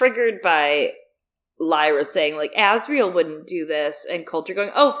was triggered by Lyra saying, like, Azriel wouldn't do this, and Coulter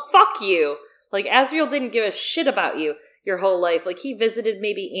going, oh, fuck you! Like, Azriel didn't give a shit about you your whole life. Like, he visited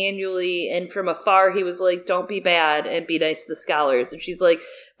maybe annually, and from afar he was like, don't be bad and be nice to the scholars. And she's like,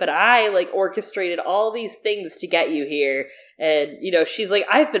 but I, like, orchestrated all these things to get you here. And, she's like,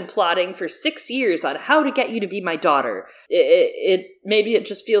 I've been plotting for 6 years on how to get you to be my daughter. Maybe it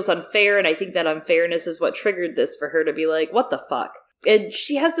just feels unfair, and I think that unfairness is what triggered this for her to be like, what the fuck? And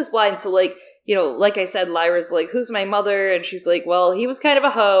she has this line, so, like, like I said, Lyra's like, who's my mother? And she's like, well, he was kind of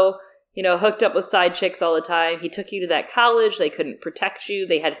a hoe, hooked up with side chicks all the time. He took you to that college. They couldn't protect you.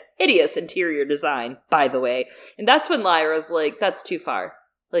 They had hideous interior design, by the way. And that's when Lyra's like, that's too far.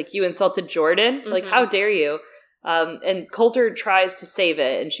 Like, you insulted Jordan? Mm-hmm. Like, how dare you? And Coulter tries to save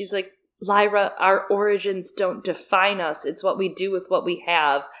it, and she's like, Lyra, our origins don't define us. It's what we do with what we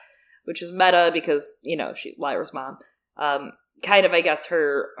have, which is meta because, she's Lyra's mom. Kind of, I guess,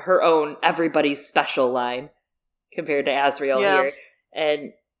 her own everybody's special line compared to Asriel here.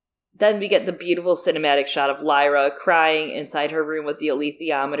 And then we get the beautiful cinematic shot of Lyra crying inside her room with the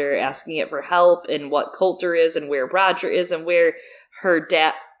alethiometer, asking it for help and what Coulter is and where Roger is and where her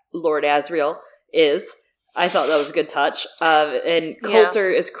dad, Lord Asriel, is. I thought that was a good touch. And Coulter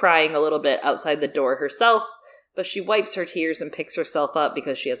is crying a little bit outside the door herself, but she wipes her tears and picks herself up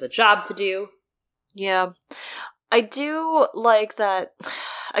because she has a job to do. Yeah. I do like that,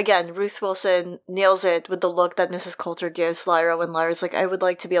 again, Ruth Wilson nails it with the look that Mrs. Coulter gives Lyra when Lyra's like, I would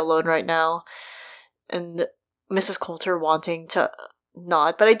like to be alone right now. And Mrs. Coulter wanting to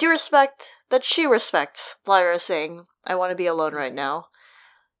not. But I do respect that she respects Lyra saying, I want to be alone right now.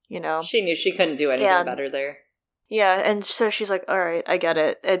 She knew she couldn't do anything better there. Yeah, and so she's like, all right, I get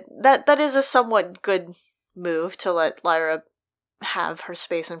it. That is a somewhat good move to let Lyra have her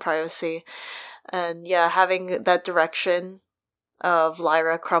space and privacy. And yeah, having that direction of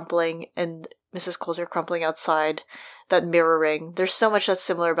Lyra crumpling and Mrs. Coulter crumpling outside, that mirroring, there's so much that's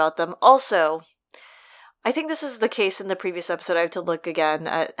similar about them. Also, I think this is the case in the previous episode. I have to look again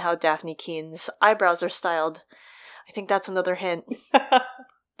at how Daphne Keene's eyebrows are styled. I think that's another hint.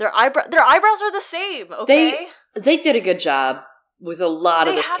 Their eyebrows are the same, okay? They did a good job with a lot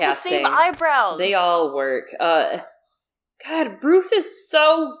of this casting. They have the same eyebrows. They all work. God, Ruth is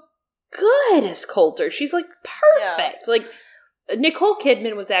so good as Coulter. She's, perfect. Yeah. Nicole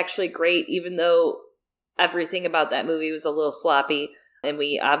Kidman was actually great, even though everything about that movie was a little sloppy. And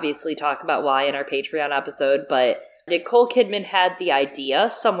we obviously talk about why in our Patreon episode, but Nicole Kidman had the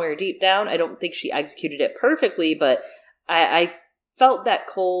idea somewhere deep down. I don't think she executed it perfectly, but I felt that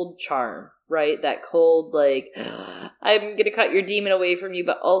cold charm, right? That cold, I'm going to cut your demon away from you,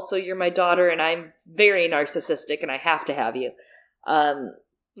 but also you're my daughter and I'm very narcissistic and I have to have you.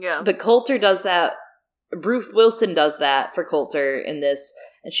 Yeah. But Coulter does that. Ruth Wilson does that for Coulter in this,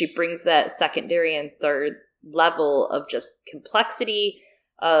 and she brings that secondary and third level of just complexity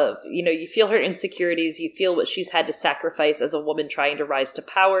of, you feel her insecurities, you feel what she's had to sacrifice as a woman trying to rise to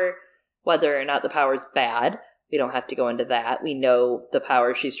power, whether or not the power's bad. We don't have to go into that. We know the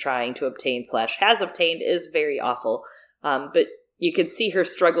power she's trying to obtain / has obtained is very awful. But you can see her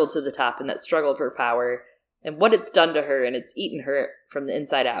struggle to the top and that struggle for power and what it's done to her, and it's eaten her from the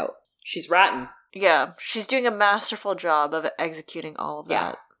inside out. She's rotten. Yeah, she's doing a masterful job of executing all of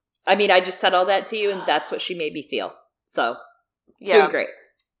that. I mean, I just said all that to you, and that's what she made me feel. So, doing great.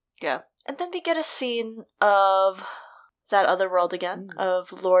 Yeah. And then we get a scene of that other world again,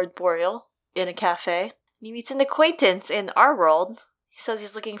 of Lord Boreal in a cafe. He meets an acquaintance in our world. He says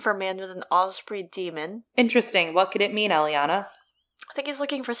he's looking for a man with an osprey demon. Interesting. What could it mean, Eliana? I think he's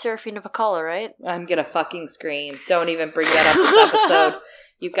looking for Serafina Pacala, right? I'm gonna fucking scream. Don't even bring that up this episode.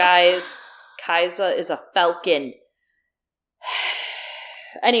 You guys, Kaisa is a falcon.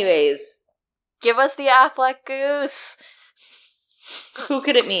 Anyways. Give us the Affleck goose. Who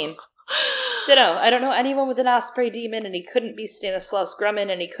could it mean? Dunno. I don't know anyone with an osprey demon, and he couldn't be Stanislaus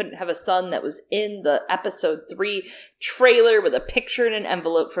Grumman, and he couldn't have a son that was in the episode 3 trailer with a picture in an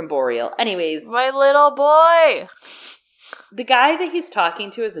envelope from Boreal. Anyways. My little boy! The guy that he's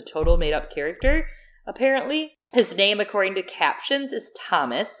talking to is a total made-up character, apparently. His name, according to captions, is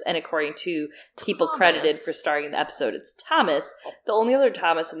Thomas, and according to people credited for starring in the episode, it's Thomas. The only other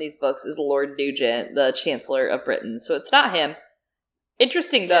Thomas in these books is Lord Nugent, the Chancellor of Britain, so it's not him.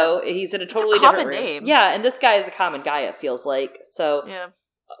 Interesting, though, he's in a totally different name. Yeah, and this guy is a common guy, it feels like. So,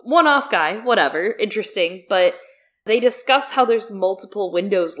 one-off guy, whatever, interesting, but they discuss how there's multiple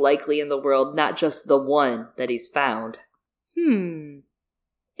windows likely in the world, not just the one that he's found.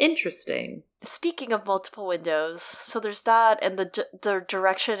 Interesting. Speaking of multiple windows, so there's that, and the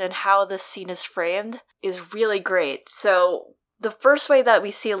direction and how this scene is framed is really great. So the first way that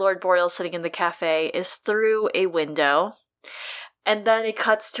we see Lord Boreal sitting in the cafe is through a window, and then it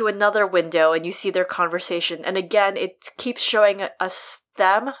cuts to another window, and you see their conversation. And again, it keeps showing us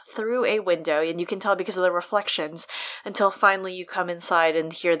them through a window, and you can tell because of the reflections, until finally you come inside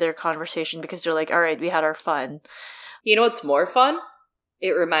and hear their conversation because they're like, all right, we had our fun. You know what's more fun?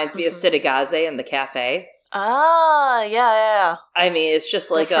 It reminds me of Sitagaze in the cafe. Ah, yeah. I mean, it's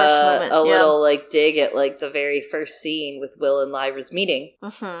just like a little dig at the very first scene with Will and Lyra's meeting.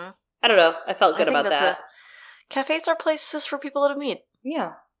 Mm-hmm. I don't know. I felt good about that. Cafes are places for people to meet.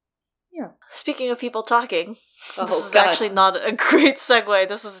 Yeah. Speaking of people talking, this is actually not a great segue.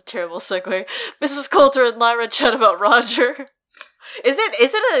 This is a terrible segue. Mrs. Coulter and Lyra chat about Roger. Is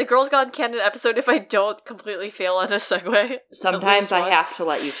it a Girls Gone Canon episode if I don't completely fail on a segue? Sometimes I have to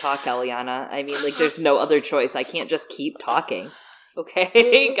let you talk, Eliana. I mean, like, there's no other choice. I can't just keep talking.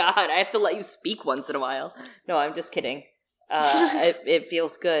 Okay? God, I have to let you speak once in a while. No, I'm just kidding. It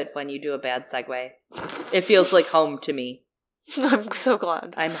feels good when you do a bad segue. It feels like home to me. I'm so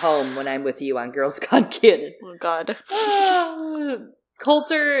glad. I'm home when I'm with you on Girls Gone Canon. Oh, God.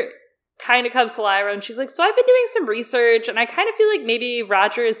 Coulter kind of comes to Lyra and she's like, so I've been doing some research and I kind of feel like maybe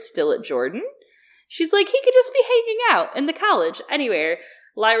Roger is still at Jordan. She's like, he could just be hanging out in the college anywhere.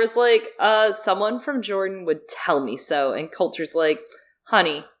 Lyra's like, someone from Jordan would tell me so. And Coulter's like,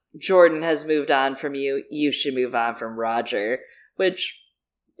 honey, Jordan has moved on from you. You should move on from Roger. Which,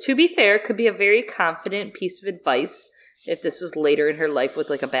 to be fair, could be a very confident piece of advice if this was later in her life with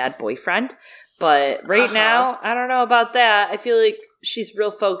like a bad boyfriend. But right now, I don't know about that. I feel like she's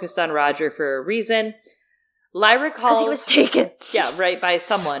real focused on Roger for a reason. Lyra calls... Because he was taken. Yeah, right, by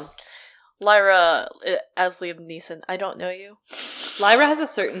someone. Lyra, as Liam Neeson, I don't know you. Lyra has a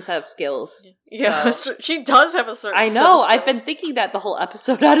certain set of skills. Yeah, so. She does have a certain I set of know, skills. I've been thinking that the whole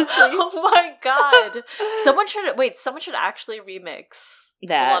episode, honestly. Oh my god. Someone should actually remix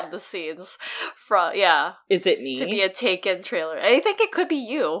that. A lot of the scenes from, yeah. Is it me? To be a Taken trailer. I think it could be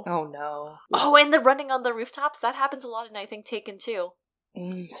you. Oh no. Oh, and the running on the rooftops, that happens a lot in, I think, Taken too.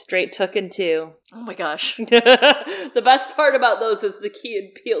 Straight Tooken too. Oh my gosh. The best part about those is the Key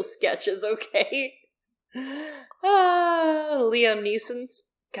and Peele sketches, okay? Liam Neeson's.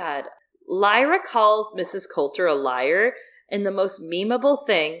 God. Lyra calls Mrs. Coulter a liar, and the most memeable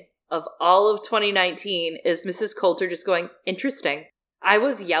thing of all of 2019 is Mrs. Coulter just going, interesting. I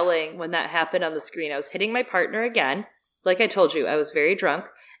was yelling when that happened on the screen. I was hitting my partner again. Like I told you, I was very drunk.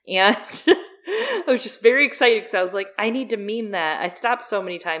 And I was just very excited because I was like, I need to meme that. I stopped so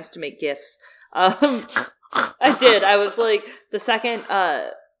many times to make GIFs. I did. I was like, the second,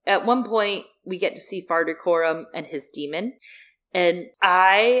 at one point, we get to see Fardercorum and his demon. And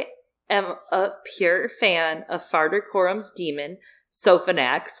I am a pure fan of Fardercorum's demon,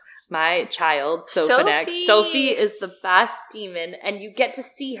 Sophanax. My child, Sophanax. Sophie is the best demon, and you get to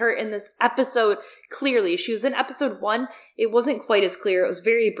see her in this episode clearly. She was in episode 1. It wasn't quite as clear. It was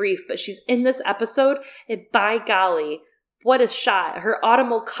very brief, but she's in this episode, and by golly, what a shot. Her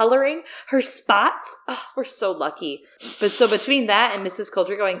autumnal coloring, her spots. Oh, we're so lucky. But so between that and Mrs.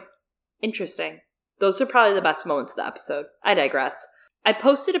 Coulter going, interesting. Those are probably the best moments of the episode. I digress. I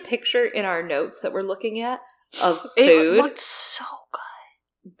posted a picture in our notes that we're looking at of food. It looked so good.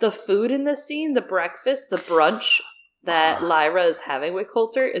 The food in this scene, the breakfast, the brunch that Lyra is having with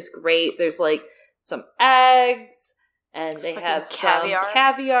Coulter is great. There's like some eggs, and they have some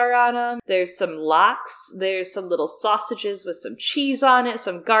caviar on them. There's some lox. There's some little sausages with some cheese on it,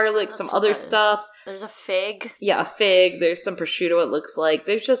 some garlic, some other stuff. There's a fig. Yeah, a fig. There's some prosciutto, it looks like.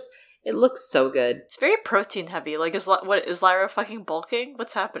 There's just... It looks so good. It's very protein heavy. Like, is Lyra fucking bulking?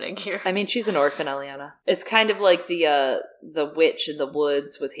 What's happening here? I mean, she's an orphan, Eliana. It's kind of like the witch in the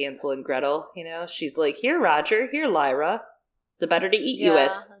woods with Hansel and Gretel, you know? She's like, here, Roger, here, Lyra. The better to eat you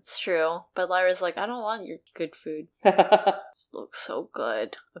with. Yeah, that's true. But Lyra's like, I don't want your good food. This looks so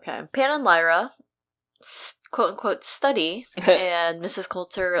good. Okay. Pan and Lyra, quote-unquote, study, and Mrs.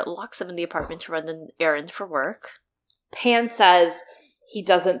 Coulter locks them in the apartment to run an errand for work. Pan says... He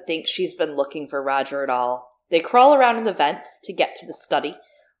doesn't think she's been looking for Roger at all. They crawl around in the vents to get to the study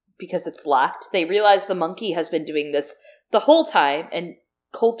because it's locked. They realize the monkey has been doing this the whole time, and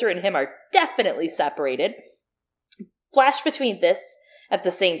Coulter and him are definitely separated. Flash between this. At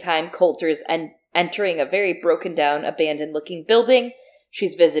the same time, Coulter is entering a very broken down, abandoned-looking building.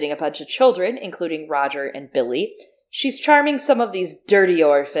 She's visiting a bunch of children, including Roger and Billy. She's charming some of these dirty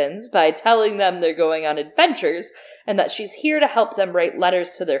orphans by telling them they're going on adventures, and that she's here to help them write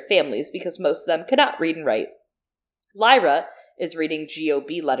letters to their families because most of them cannot read and write. Lyra is reading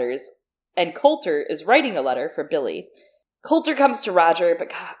GOB letters, and Coulter is writing a letter for Billy. Coulter comes to Roger,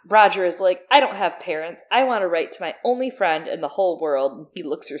 but Roger is like, I don't have parents. I want to write to my only friend in the whole world. He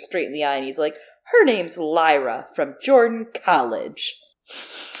looks her straight in the eye, and he's like, her name's Lyra from Jordan College.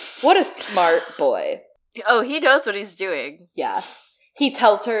 What a smart boy. Oh, he knows what he's doing. Yeah. He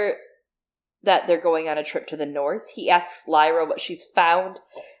tells her that they're going on a trip to the north. He asks Lyra what she's found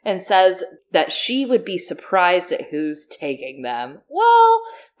and says that she would be surprised at who's taking them. Well,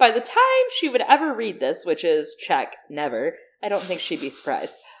 by the time she would ever read this, which is check, never, I don't think she'd be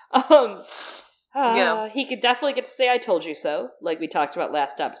surprised. Yeah. He could definitely get to say I told you so, like we talked about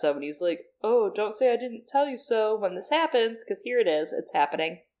last episode when he was like, oh, don't say I didn't tell you so when this happens, because here it is, it's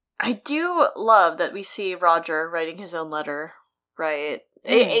happening. I do love that we see Roger writing his own letter, right?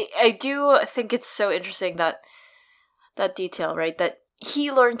 I do think it's so interesting that that detail, right? That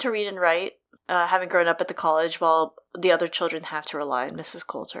he learned to read and write, having grown up at the college, while the other children have to rely on Mrs.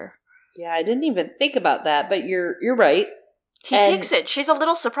 Coulter. Yeah, I didn't even think about that, but you're right. He takes it. She's a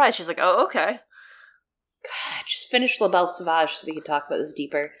little surprised. She's like, oh, okay. God, just finish La Belle Sauvage so we can talk about this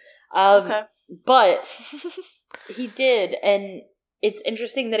deeper. Okay. But he did, and it's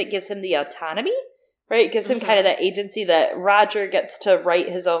interesting that it gives him the autonomy, right? It gives him kind of that agency that Roger gets to write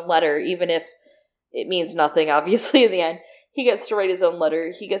his own letter, even if it means nothing, obviously, in the end. He gets to write his own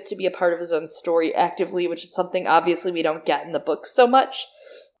letter. He gets to be a part of his own story actively, which is something, obviously, we don't get in the book so much.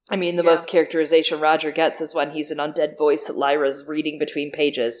 I mean, the most characterization Roger gets is when he's an undead voice that Lyra's reading between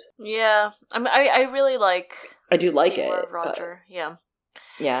pages. Yeah. I really like... I do like it. Roger, yeah.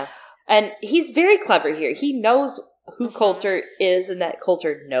 Yeah. And he's very clever here. He knows who Coulter is and that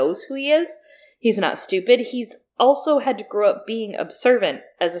Coulter knows who he is. He's not stupid. He's also had to grow up being observant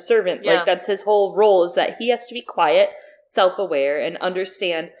as a servant. Yeah. Like, that's his whole role, is that he has to be quiet, self-aware, and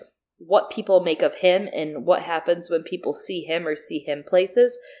understand what people make of him and what happens when people see him or see him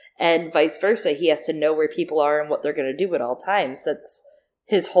places, and vice versa. He has to know where people are and what they're going to do at all times. That's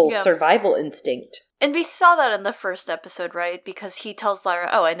his whole survival instinct. And we saw that in the first episode, right? Because he tells Lyra,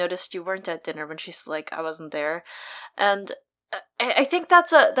 oh, I noticed you weren't at dinner, when she's like, I wasn't there. And I think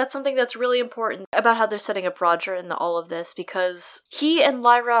that's something that's really important about how they're setting up Roger in all of this, because he and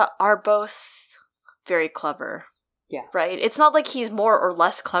Lyra are both very clever. Yeah. Right? It's not like he's more or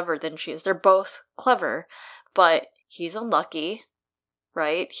less clever than she is. They're both clever, but he's unlucky,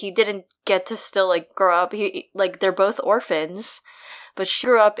 right? He didn't get to still, like, grow up. They're both orphans, but she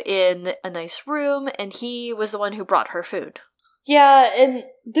grew up in a nice room, and he was the one who brought her food. Yeah, and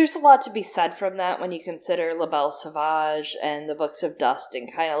there's a lot to be said from that when you consider La Belle Sauvage and the Books of Dust and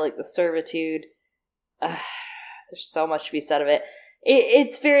kind of like the servitude. There's so much to be said of it.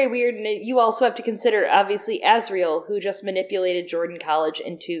 It's very weird, and you also have to consider, obviously, Asriel, who just manipulated Jordan College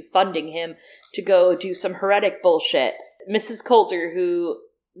into funding him to go do some heretic bullshit. Mrs. Coulter, who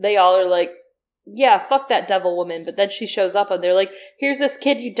they all are like, yeah, fuck that devil woman, but then she shows up and they're like, here's this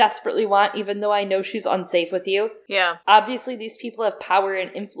kid you desperately want, even though I know she's unsafe with you. Yeah. Obviously, these people have power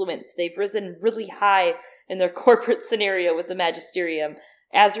and influence. They've risen really high in their corporate scenario with the Magisterium.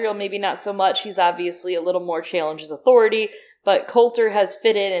 Asriel, maybe not so much. He's obviously a little more challenged as authority, but Coulter has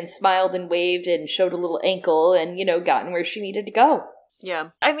fit in and smiled and waved and showed a little ankle and, gotten where she needed to go. Yeah.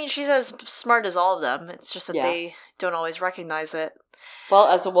 I mean, she's as smart as all of them. It's just that they don't always recognize it. Well,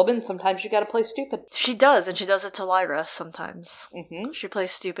 as a woman, sometimes you gotta play stupid. She does, and she does it to Lyra sometimes. Mm-hmm. She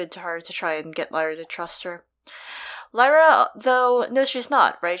plays stupid to her to try and get Lyra to trust her. Lyra, though, no, she's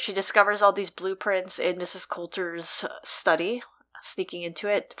not, right? She discovers all these blueprints in Mrs. Coulter's study, sneaking into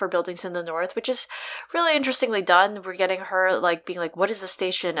it for buildings in the north, which is really interestingly done. We're getting her, like, being like, what is the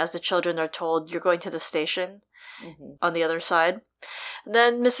station? As the children are told, you're going to the station on the other side. And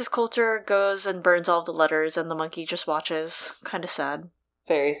then Mrs. Coulter goes and burns all of the letters, and the monkey just watches. Kind of sad.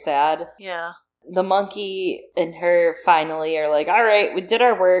 Very sad. Yeah. The monkey and her finally are like, all right, we did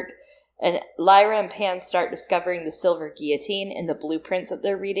our work. And Lyra and Pan start discovering the silver guillotine and the blueprints that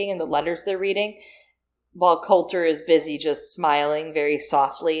they're reading and the letters they're reading, while Coulter is busy just smiling very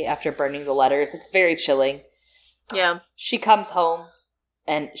softly after burning the letters. It's very chilling. Yeah. She comes home,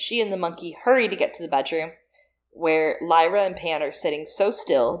 and she and the monkey hurry to get to the bedroom, where Lyra and Pan are sitting so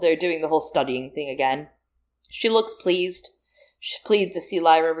still. They're doing the whole studying thing again. She looks pleased. She's pleased to see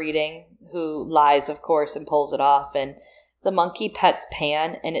Lyra reading, who lies, of course, and pulls it off. And the monkey pets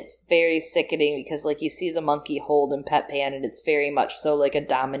Pan, and it's very sickening because, like, you see the monkey hold and pet Pan, and it's very much so like a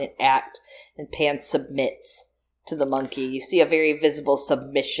dominant act, and Pan submits to the monkey. You see a very visible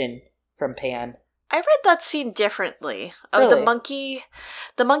submission from Pan. I read that scene differently. Really?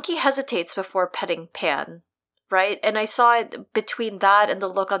 The monkey hesitates before petting Pan, right? And I saw it between that and the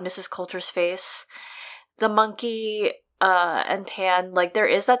look on Mrs. Coulter's face. The monkey and Pan, like, there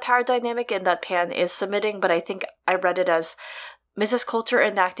is that power dynamic in that Pan is submitting, but I think I read it as Mrs. Coulter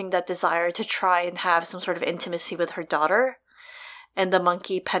enacting that desire to try and have some sort of intimacy with her daughter, and the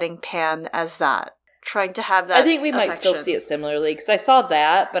monkey petting Pan as that, trying to have that I think we might affection. still see it similarly, because I saw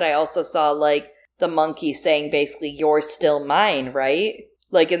that, but I also saw, like, the monkey saying basically, you're still mine, right?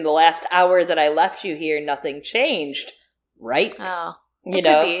 Like, in the last hour that I left you here, nothing changed, right? Oh, you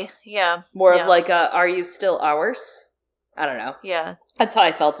know? Could be. Yeah. More of like a, are you still ours? I don't know. Yeah. That's how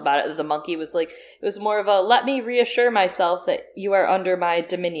I felt about it. The monkey was like, it was more of a, let me reassure myself that you are under my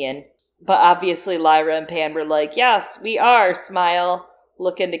dominion. But obviously Lyra and Pan were like, yes, we are, smile,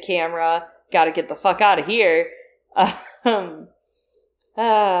 look into camera, gotta get the fuck out of here.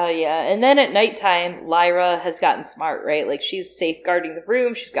 Yeah. And then at nighttime, Lyra has gotten smart, right? Like, she's safeguarding the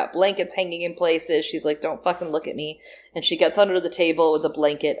room. She's got blankets hanging in places. She's like, don't fucking look at me. And she gets under the table with a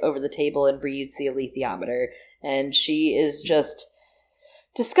blanket over the table and reads the alethiometer. And she is just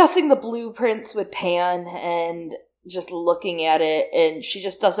discussing the blueprints with Pan and just looking at it. And she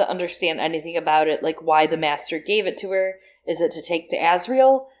just doesn't understand anything about it. Like, why the Master gave it to her. Is it to take to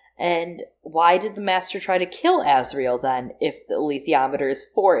Asriel? And why did the Master try to kill Asriel then, if the alethiometer is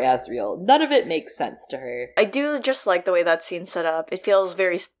for Asriel? None of it makes sense to her. I do just like the way that scene's set up. It feels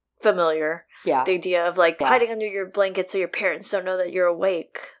very familiar. Yeah. The idea of, like, hiding under your blanket so your parents don't know that you're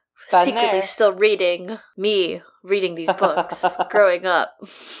awake. Been Secretly there. still reading these books, growing up.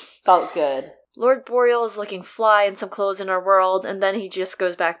 Felt good. Lord Boreal is looking fly in some clothes in our world, and then he just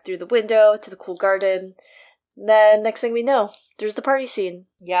goes back through the window to the cool garden. Then, next thing we know, there's the party scene.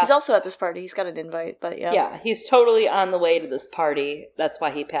 Yes. He's also at this party. He's got an invite, but yeah. Yeah, he's totally on the way to this party. That's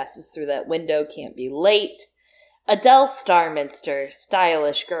why he passes through that window, can't be late. Adele Starminster,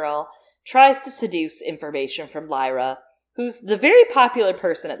 stylish girl, tries to seduce information from Lyra, who's the very popular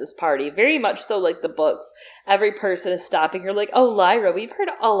person at this party, very much so like the books. Every person is stopping her like, oh, Lyra, we've heard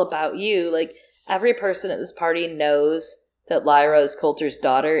all about you. Like, every person at this party knows that Lyra is Coulter's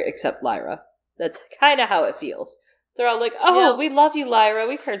daughter, except Lyra. That's kind of how it feels. They're all like, oh, we love you, Lyra.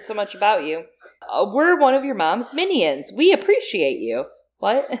 We've heard so much about you. We're one of your mom's minions. We appreciate you.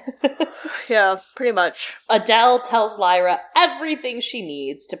 What? Yeah, pretty much. Adele tells Lyra everything she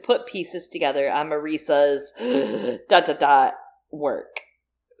needs to put pieces together on Marisa's ... work,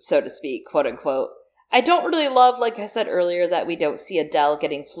 so to speak, quote unquote. I don't really love, like I said earlier, that we don't see Adele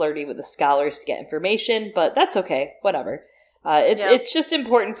getting flirty with the scholars to get information, but that's okay. Whatever. It's just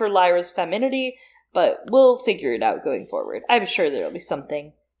important for Lyra's femininity, but we'll figure it out going forward. I'm sure there'll be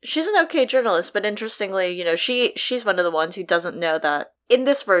something. She's an okay journalist, but interestingly, you know, she's one of the ones who doesn't know that, in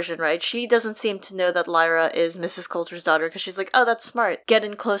this version, right, she doesn't seem to know that Lyra is Mrs. Coulter's daughter, because she's like, oh, that's smart. Get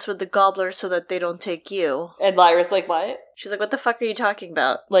in close with the gobbler so that they don't take you. And Lyra's like, what? She's like, what the fuck are you talking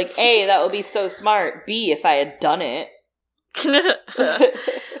about? Like, A, that would be so smart. B, if I had done it.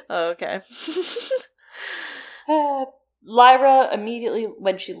 Oh, okay. Lyra, immediately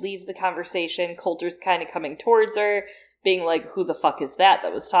when she leaves the conversation, Coulter's kind of coming towards her, being like, who the fuck is that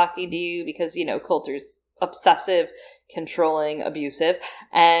was talking to you? Because, you know, Coulter's obsessive, controlling, abusive.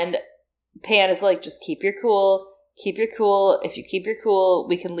 And Pan is like, just keep your cool. Keep your cool. If you keep your cool,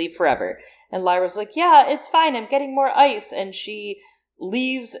 we can leave forever. And Lyra's like, yeah, it's fine. I'm getting more ice. And she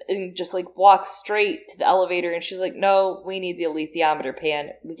leaves and just, like, walks straight to the elevator. And she's like, no, we need the alethiometer, Pan.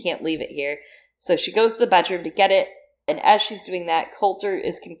 We can't leave it here. So she goes to the bedroom to get it. And as she's doing that, Coulter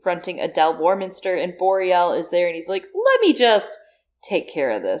is confronting Adele Warminster, and Boreal is there, and he's like, let me just take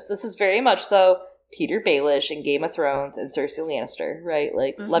care of this. This is very much so Peter Baelish in Game of Thrones and Cersei Lannister, right?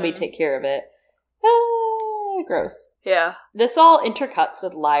 Like, let me take care of it. Gross. Yeah. This all intercuts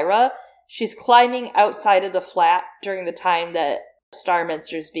with Lyra. She's climbing outside of the flat during the time that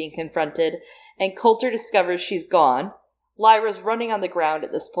Starminster is being confronted, and Coulter discovers she's gone. Lyra's running on the ground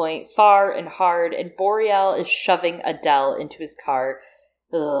at this point, far and hard, and Boreal is shoving Adele into his car.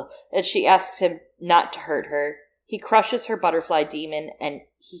 Ugh. And she asks him not to hurt her. He crushes her butterfly demon, and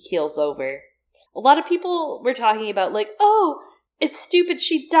he keels over. A lot of people were talking about, like, oh, it's stupid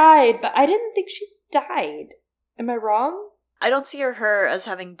she died, but I didn't think she died. Am I wrong? I don't see her as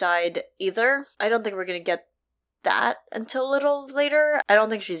having died either. I don't think we're going to get that until a little later. I don't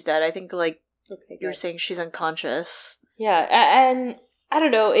think she's dead. I think, like, you were saying she's unconscious. Yeah, and I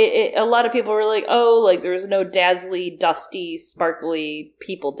don't know, a lot of people were like, oh, like, there was no dazzly, dusty, sparkly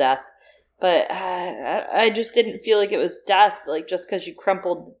people death. But I just didn't feel like it was death, like, just because you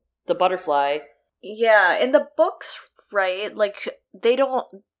crumpled the butterfly. Yeah, in the books, right, like,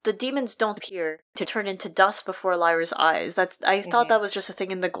 the demons don't appear to turn into dust before Lyra's eyes. I thought that was just a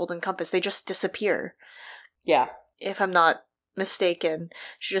thing in the Golden Compass. They just disappear. Yeah. If I'm not mistaken.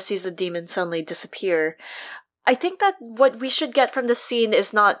 She just sees the demon suddenly disappear. I think that what we should get from this scene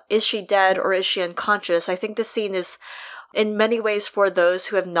is not, is she dead or is she unconscious? I think this scene is, in many ways, for those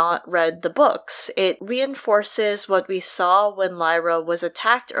who have not read the books. It reinforces what we saw when Lyra was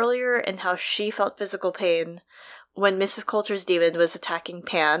attacked earlier and how she felt physical pain when Mrs. Coulter's demon was attacking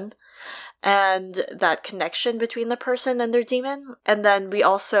Pan, and that connection between the person and their demon. And then we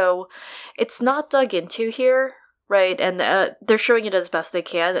also, it's not dug into here, right? And they're showing it as best they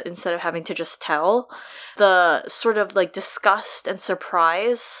can instead of having to just tell. The sort of like disgust and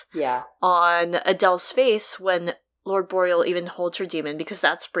surprise on Adele's face when Lord Boreal even holds her demon, because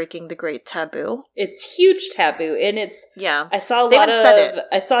that's breaking the great taboo. It's huge taboo, and it's... Yeah. I saw a lot of...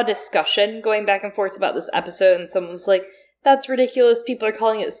 I saw discussion going back and forth about this episode, and someone was like, that's ridiculous. People are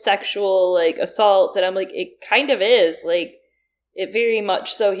calling it sexual, like, assault. And I'm like, it kind of is. Like, it very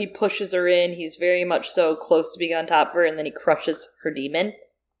much so. He pushes her in. He's very much so close to being on top of her. And then he crushes her demon.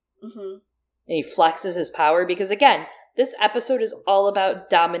 Mm-hmm. And he flexes his power. Because, again, this episode is all about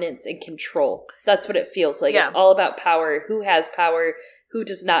dominance and control. That's what it feels like. Yeah. It's all about power. Who has power? Who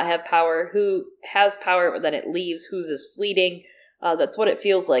does not have power? Who has power, but then it leaves? Whose is fleeting? That's what it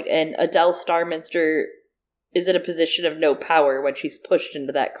feels like. And Adele Starminster is in a position of no power when she's pushed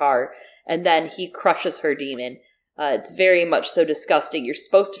into that car. And then he crushes her demon. It's very much so disgusting. You're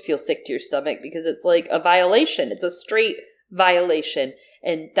supposed to feel sick to your stomach because it's like a violation. It's a straight violation.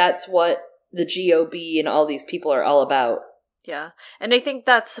 And that's what the GOB and all these people are all about. Yeah. And I think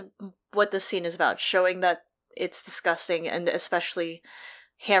that's what the scene is about, showing that it's disgusting and especially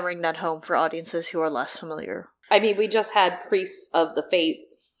hammering that home for audiences who are less familiar. I mean, we just had priests of the faith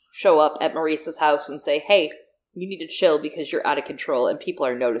show up at Maurice's house and say, hey, you need to chill because you're out of control and people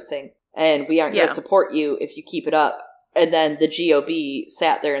are noticing. And we aren't going to support you if you keep it up. And then the GOB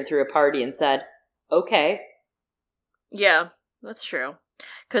sat there and threw a party and said, okay. Yeah, that's true.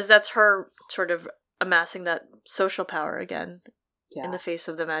 Because that's her sort of amassing that social power again in the face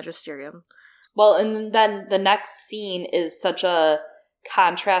of the magisterium. Well, and then the next scene is such a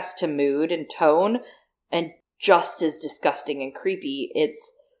contrast to mood and tone and just as disgusting and creepy.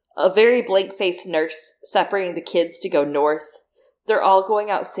 It's a very blank-faced nurse separating the kids to go north. They're all going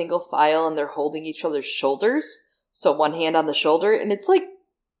out single file and they're holding each other's shoulders. So one hand on the shoulder. And it's like,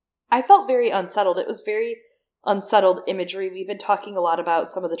 I felt very unsettled. It was very unsettled imagery. We've been talking a lot about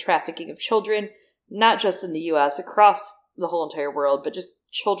some of the trafficking of children, not just in the U.S., across the whole entire world, but just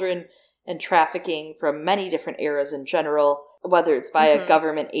children and trafficking from many different eras in general, whether it's by a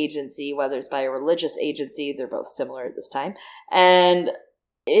government agency, whether it's by a religious agency. They're both similar at this time. And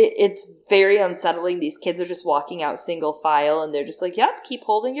it's very unsettling. These kids are just walking out single file and they're just like, yep, keep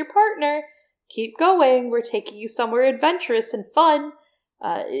holding your partner. Keep going. We're taking you somewhere adventurous and fun.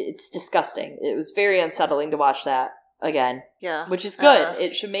 It's disgusting. It was very unsettling to watch that again. Yeah. Which is good.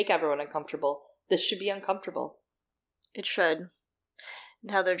 It should make everyone uncomfortable. This should be uncomfortable. It should.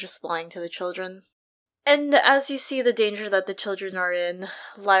 And how they're just lying to the children. And as you see the danger that the children are in,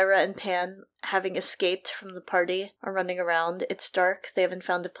 Lyra and Pan, having escaped from the party, are running around. It's dark. They haven't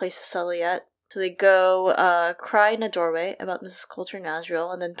found a place to settle yet. So they go cry in a doorway about Mrs. Coulter and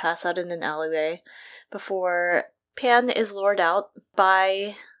Asriel, and then pass out in an alleyway before Pan is lured out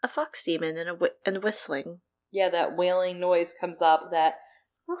by a fox demon and whistling. Yeah, that wailing noise comes up that...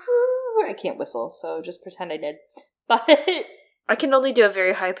 I can't whistle, so just pretend I did. But... I can only do a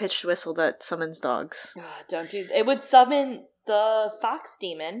very high-pitched whistle that summons dogs. Don't do... It would summon the fox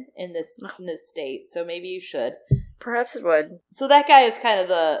demon in this state, so maybe you should. Perhaps it would. So that guy is kind of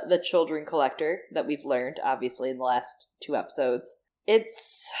the children collector that we've learned, obviously, in the last 2 episodes.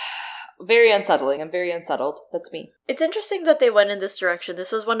 It's very unsettling. I'm very unsettled. That's me. It's interesting that they went in this direction.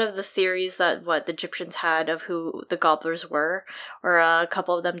 This was one of the theories that the Egyptians had of who the gobblers were, or a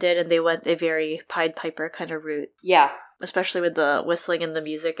couple of them did, and they went a very Pied Piper kind of route. Yeah. Especially with the whistling and the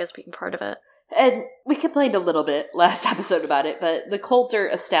music as being part of it. And we complained a little bit last episode about it, but the Coulter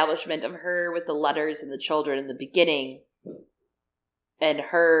establishment of her with the letters and the children in the beginning, and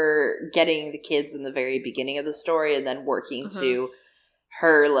her getting the kids in the very beginning of the story, and then working to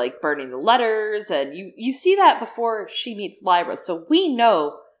her, like, burning the letters, and you see that before she meets Lyra, so we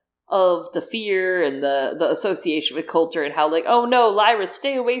know of the fear and the association with Coulter and how, like, oh no, Lyra,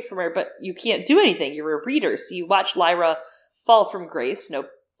 stay away from her, but you can't do anything, you're a reader, so you watch Lyra fall from grace, no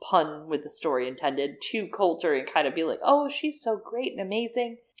pun with the story intended, to Coulter and kind of be like, oh, she's so great and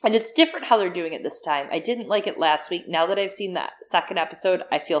amazing. And it's different how they're doing it this time. I didn't like it last week. Now that I've seen that second episode,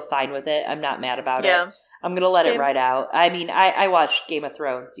 I feel fine with it. I'm not mad about it. I'm going to let it ride out. I mean, I watched Game of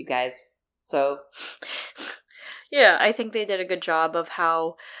Thrones, you guys, so. Yeah, I think they did a good job of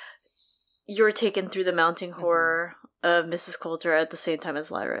how you're taken through the mounting horror of Mrs. Coulter at the same time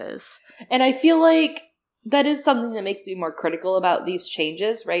as Lyra is. And I feel like that is something that makes me more critical about these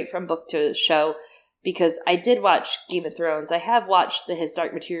changes, right, from book to show, because I did watch Game of Thrones. I have watched the His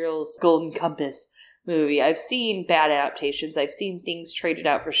Dark Materials Golden Compass movie. I've seen bad adaptations. I've seen things traded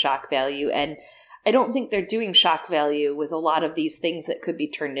out for shock value, and I don't think they're doing shock value with a lot of these things that could be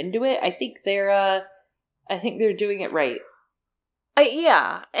turned into it. I think they're doing it right.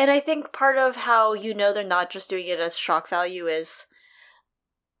 Yeah, and I think part of how they're not just doing it as shock value is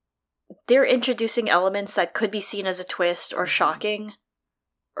they're introducing elements that could be seen as a twist or shocking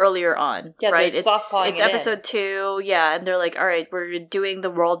earlier on, right? It's episode 2, and they're like, all right, we're doing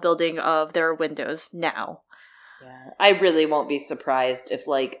the world building of their windows now. Yeah, I really won't be surprised if,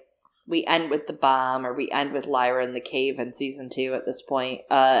 like, we end with the bomb or we end with Lyra in the cave in season 2 at this point.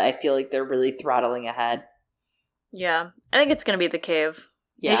 I feel like they're really throttling ahead. Yeah, I think it's going to be the cave.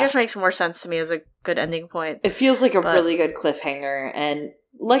 Yeah. It just makes more sense to me as a good ending point. It feels like a really good cliffhanger. And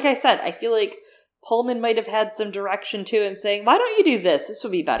like I said, I feel like Pullman might have had some direction too and saying, why don't you do this? This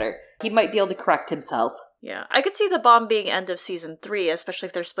would be better. He might be able to correct himself. Yeah, I could see the bomb being end of season 3, especially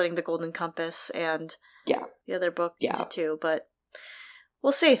if they're splitting the Golden Compass and the other book into 2. But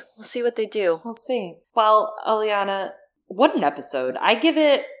we'll see. We'll see what they do. We'll see. Well, Eliana, what an episode. I give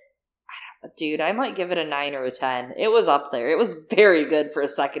it... Dude, I might give it a 9 or a 10. It was up there. It was very good for a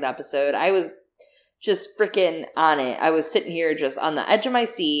second episode. I was just freaking on it. I was sitting here just on the edge of my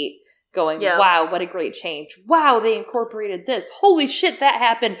seat going, wow, what a great change. Wow, they incorporated this. Holy shit, that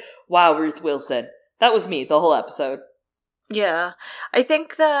happened. Wow, Ruth Wilson. That was me the whole episode. Yeah. I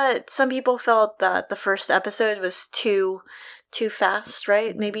think that some people felt that the first episode was too fast,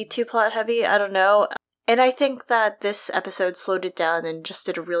 right? Maybe too plot heavy. I don't know. And I think that this episode slowed it down and just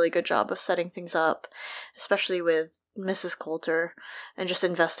did a really good job of setting things up, especially with Mrs. Coulter and just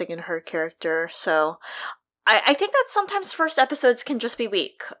investing in her character. So I think that sometimes first episodes can just be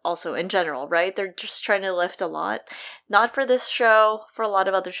weak, also, in general, right? They're just trying to lift a lot. Not for this show, for a lot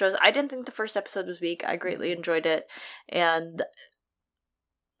of other shows. I didn't think the first episode was weak. I greatly enjoyed it. And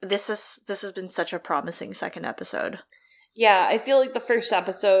this has been such a promising second episode. Yeah, I feel like the first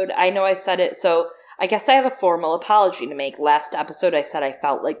episode, I know I said it, so I guess I have a formal apology to make. Last episode, I said I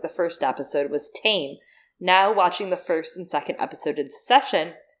felt like the first episode was tame. Now, watching the first and second episode in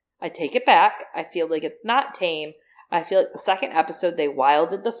succession, I take it back. I feel like it's not tame. I feel like the second episode, they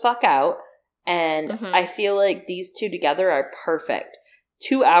wilded the fuck out. And I feel like these two together are perfect.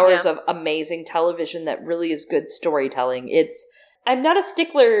 2 hours of amazing television that really is good storytelling. I'm not a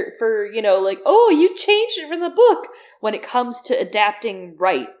stickler for, like, oh, you changed it from the book. When it comes to adapting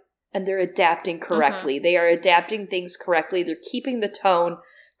right, and they're adapting correctly. They are adapting things correctly. They're keeping the tone.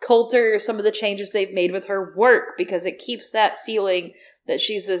 Coulter, some of the changes they've made with her work because it keeps that feeling that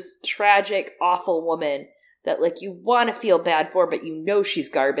she's this tragic, awful woman that, like, you want to feel bad for, but you know she's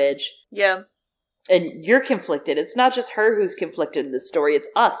garbage. Yeah. And you're conflicted. It's not just her who's conflicted in this story. It's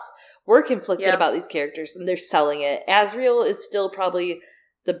us. We're conflicted about these characters, and they're selling it. Asriel is still probably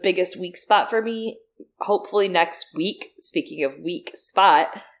the biggest weak spot for me. Hopefully next week, speaking of weak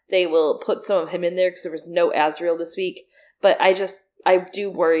spot, they will put some of him in there because there was no Asriel this week. But I do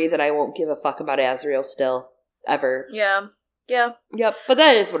worry that I won't give a fuck about Asriel still, ever. Yeah. Yeah. Yep, but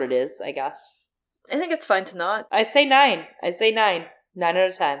that is what it is, I guess. I think it's fine to not. I say 9. 9 out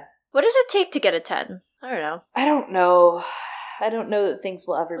of 10. What does it take to get a 10? I don't know. I don't know. I don't know that things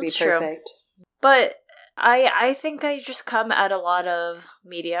will ever be perfect. True. But I think I just come at a lot of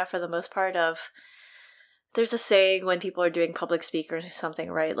media, for the most part, of... There's a saying when people are doing public speak or something,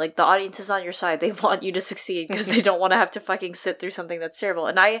 right? Like, the audience is on your side. They want you to succeed because they don't want to have to fucking sit through something that's terrible.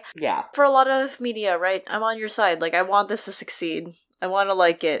 And for a lot of media, right, I'm on your side. Like, I want this to succeed. I want to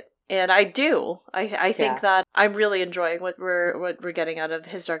like it. And I do. I think that I'm really enjoying what we're getting out of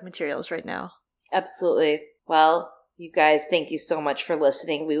His Dark Materials right now. Absolutely. Well, you guys, thank you so much for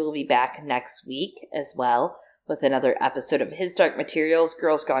listening. We will be back next week as well with another episode of His Dark Materials.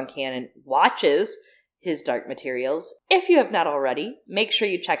 Girls Gone Canon watches His Dark Materials. If you have not already, make sure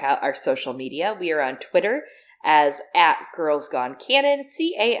you check out our social media. We are on Twitter as @GirlsGoneCanon,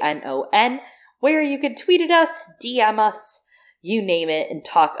 CANON, where you can tweet at us, DM us, you name it, and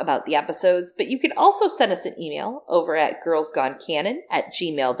talk about the episodes. But you can also send us an email over at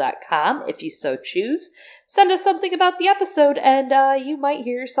girlsgonecanon@gmail.com if you so choose. Send us something about the episode, and you might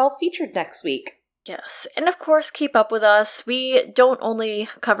hear yourself featured next week. Yes, and of course, keep up with us. We don't only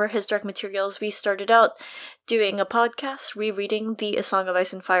cover His Dark Materials. We started out doing a podcast rereading the A Song of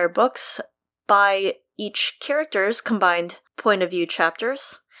Ice and Fire books by each character's combined point of view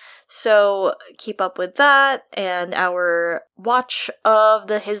chapters. So keep up with that and our watch of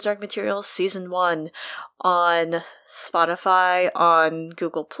the His Dark Materials Season 1 on Spotify, on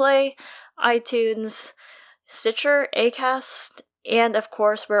Google Play, iTunes, Stitcher, Acast, and, of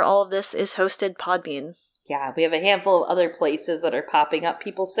course, where all of this is hosted, Podbean. Yeah, we have a handful of other places that are popping up,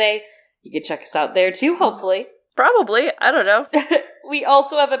 people say. You can check us out there, too, hopefully. Probably. I don't know. We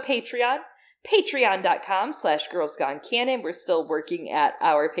also have a Patreon. Patreon.com/GirlsGoneCanon. We're still working at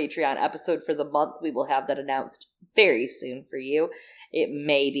our Patreon episode for the month. We will have that announced very soon for you. It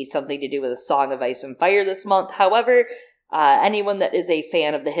may be something to do with A Song of Ice and Fire this month. However, anyone that is a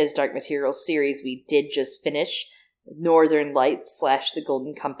fan of the His Dark Materials series, we did just finish Northern Lights / The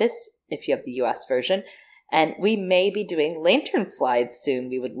Golden Compass, if you have the US version. And we may be doing Lantern Slides soon.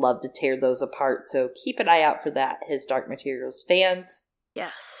 We would love to tear those apart, so keep an eye out for that, His Dark Materials fans.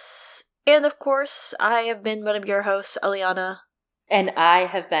 Yes. And of course, I have been one of your hosts, Eliana. And I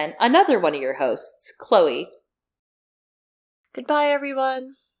have been another one of your hosts, Chloe. Goodbye,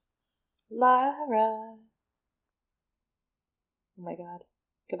 everyone. Lara. Oh my god.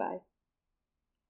 Goodbye.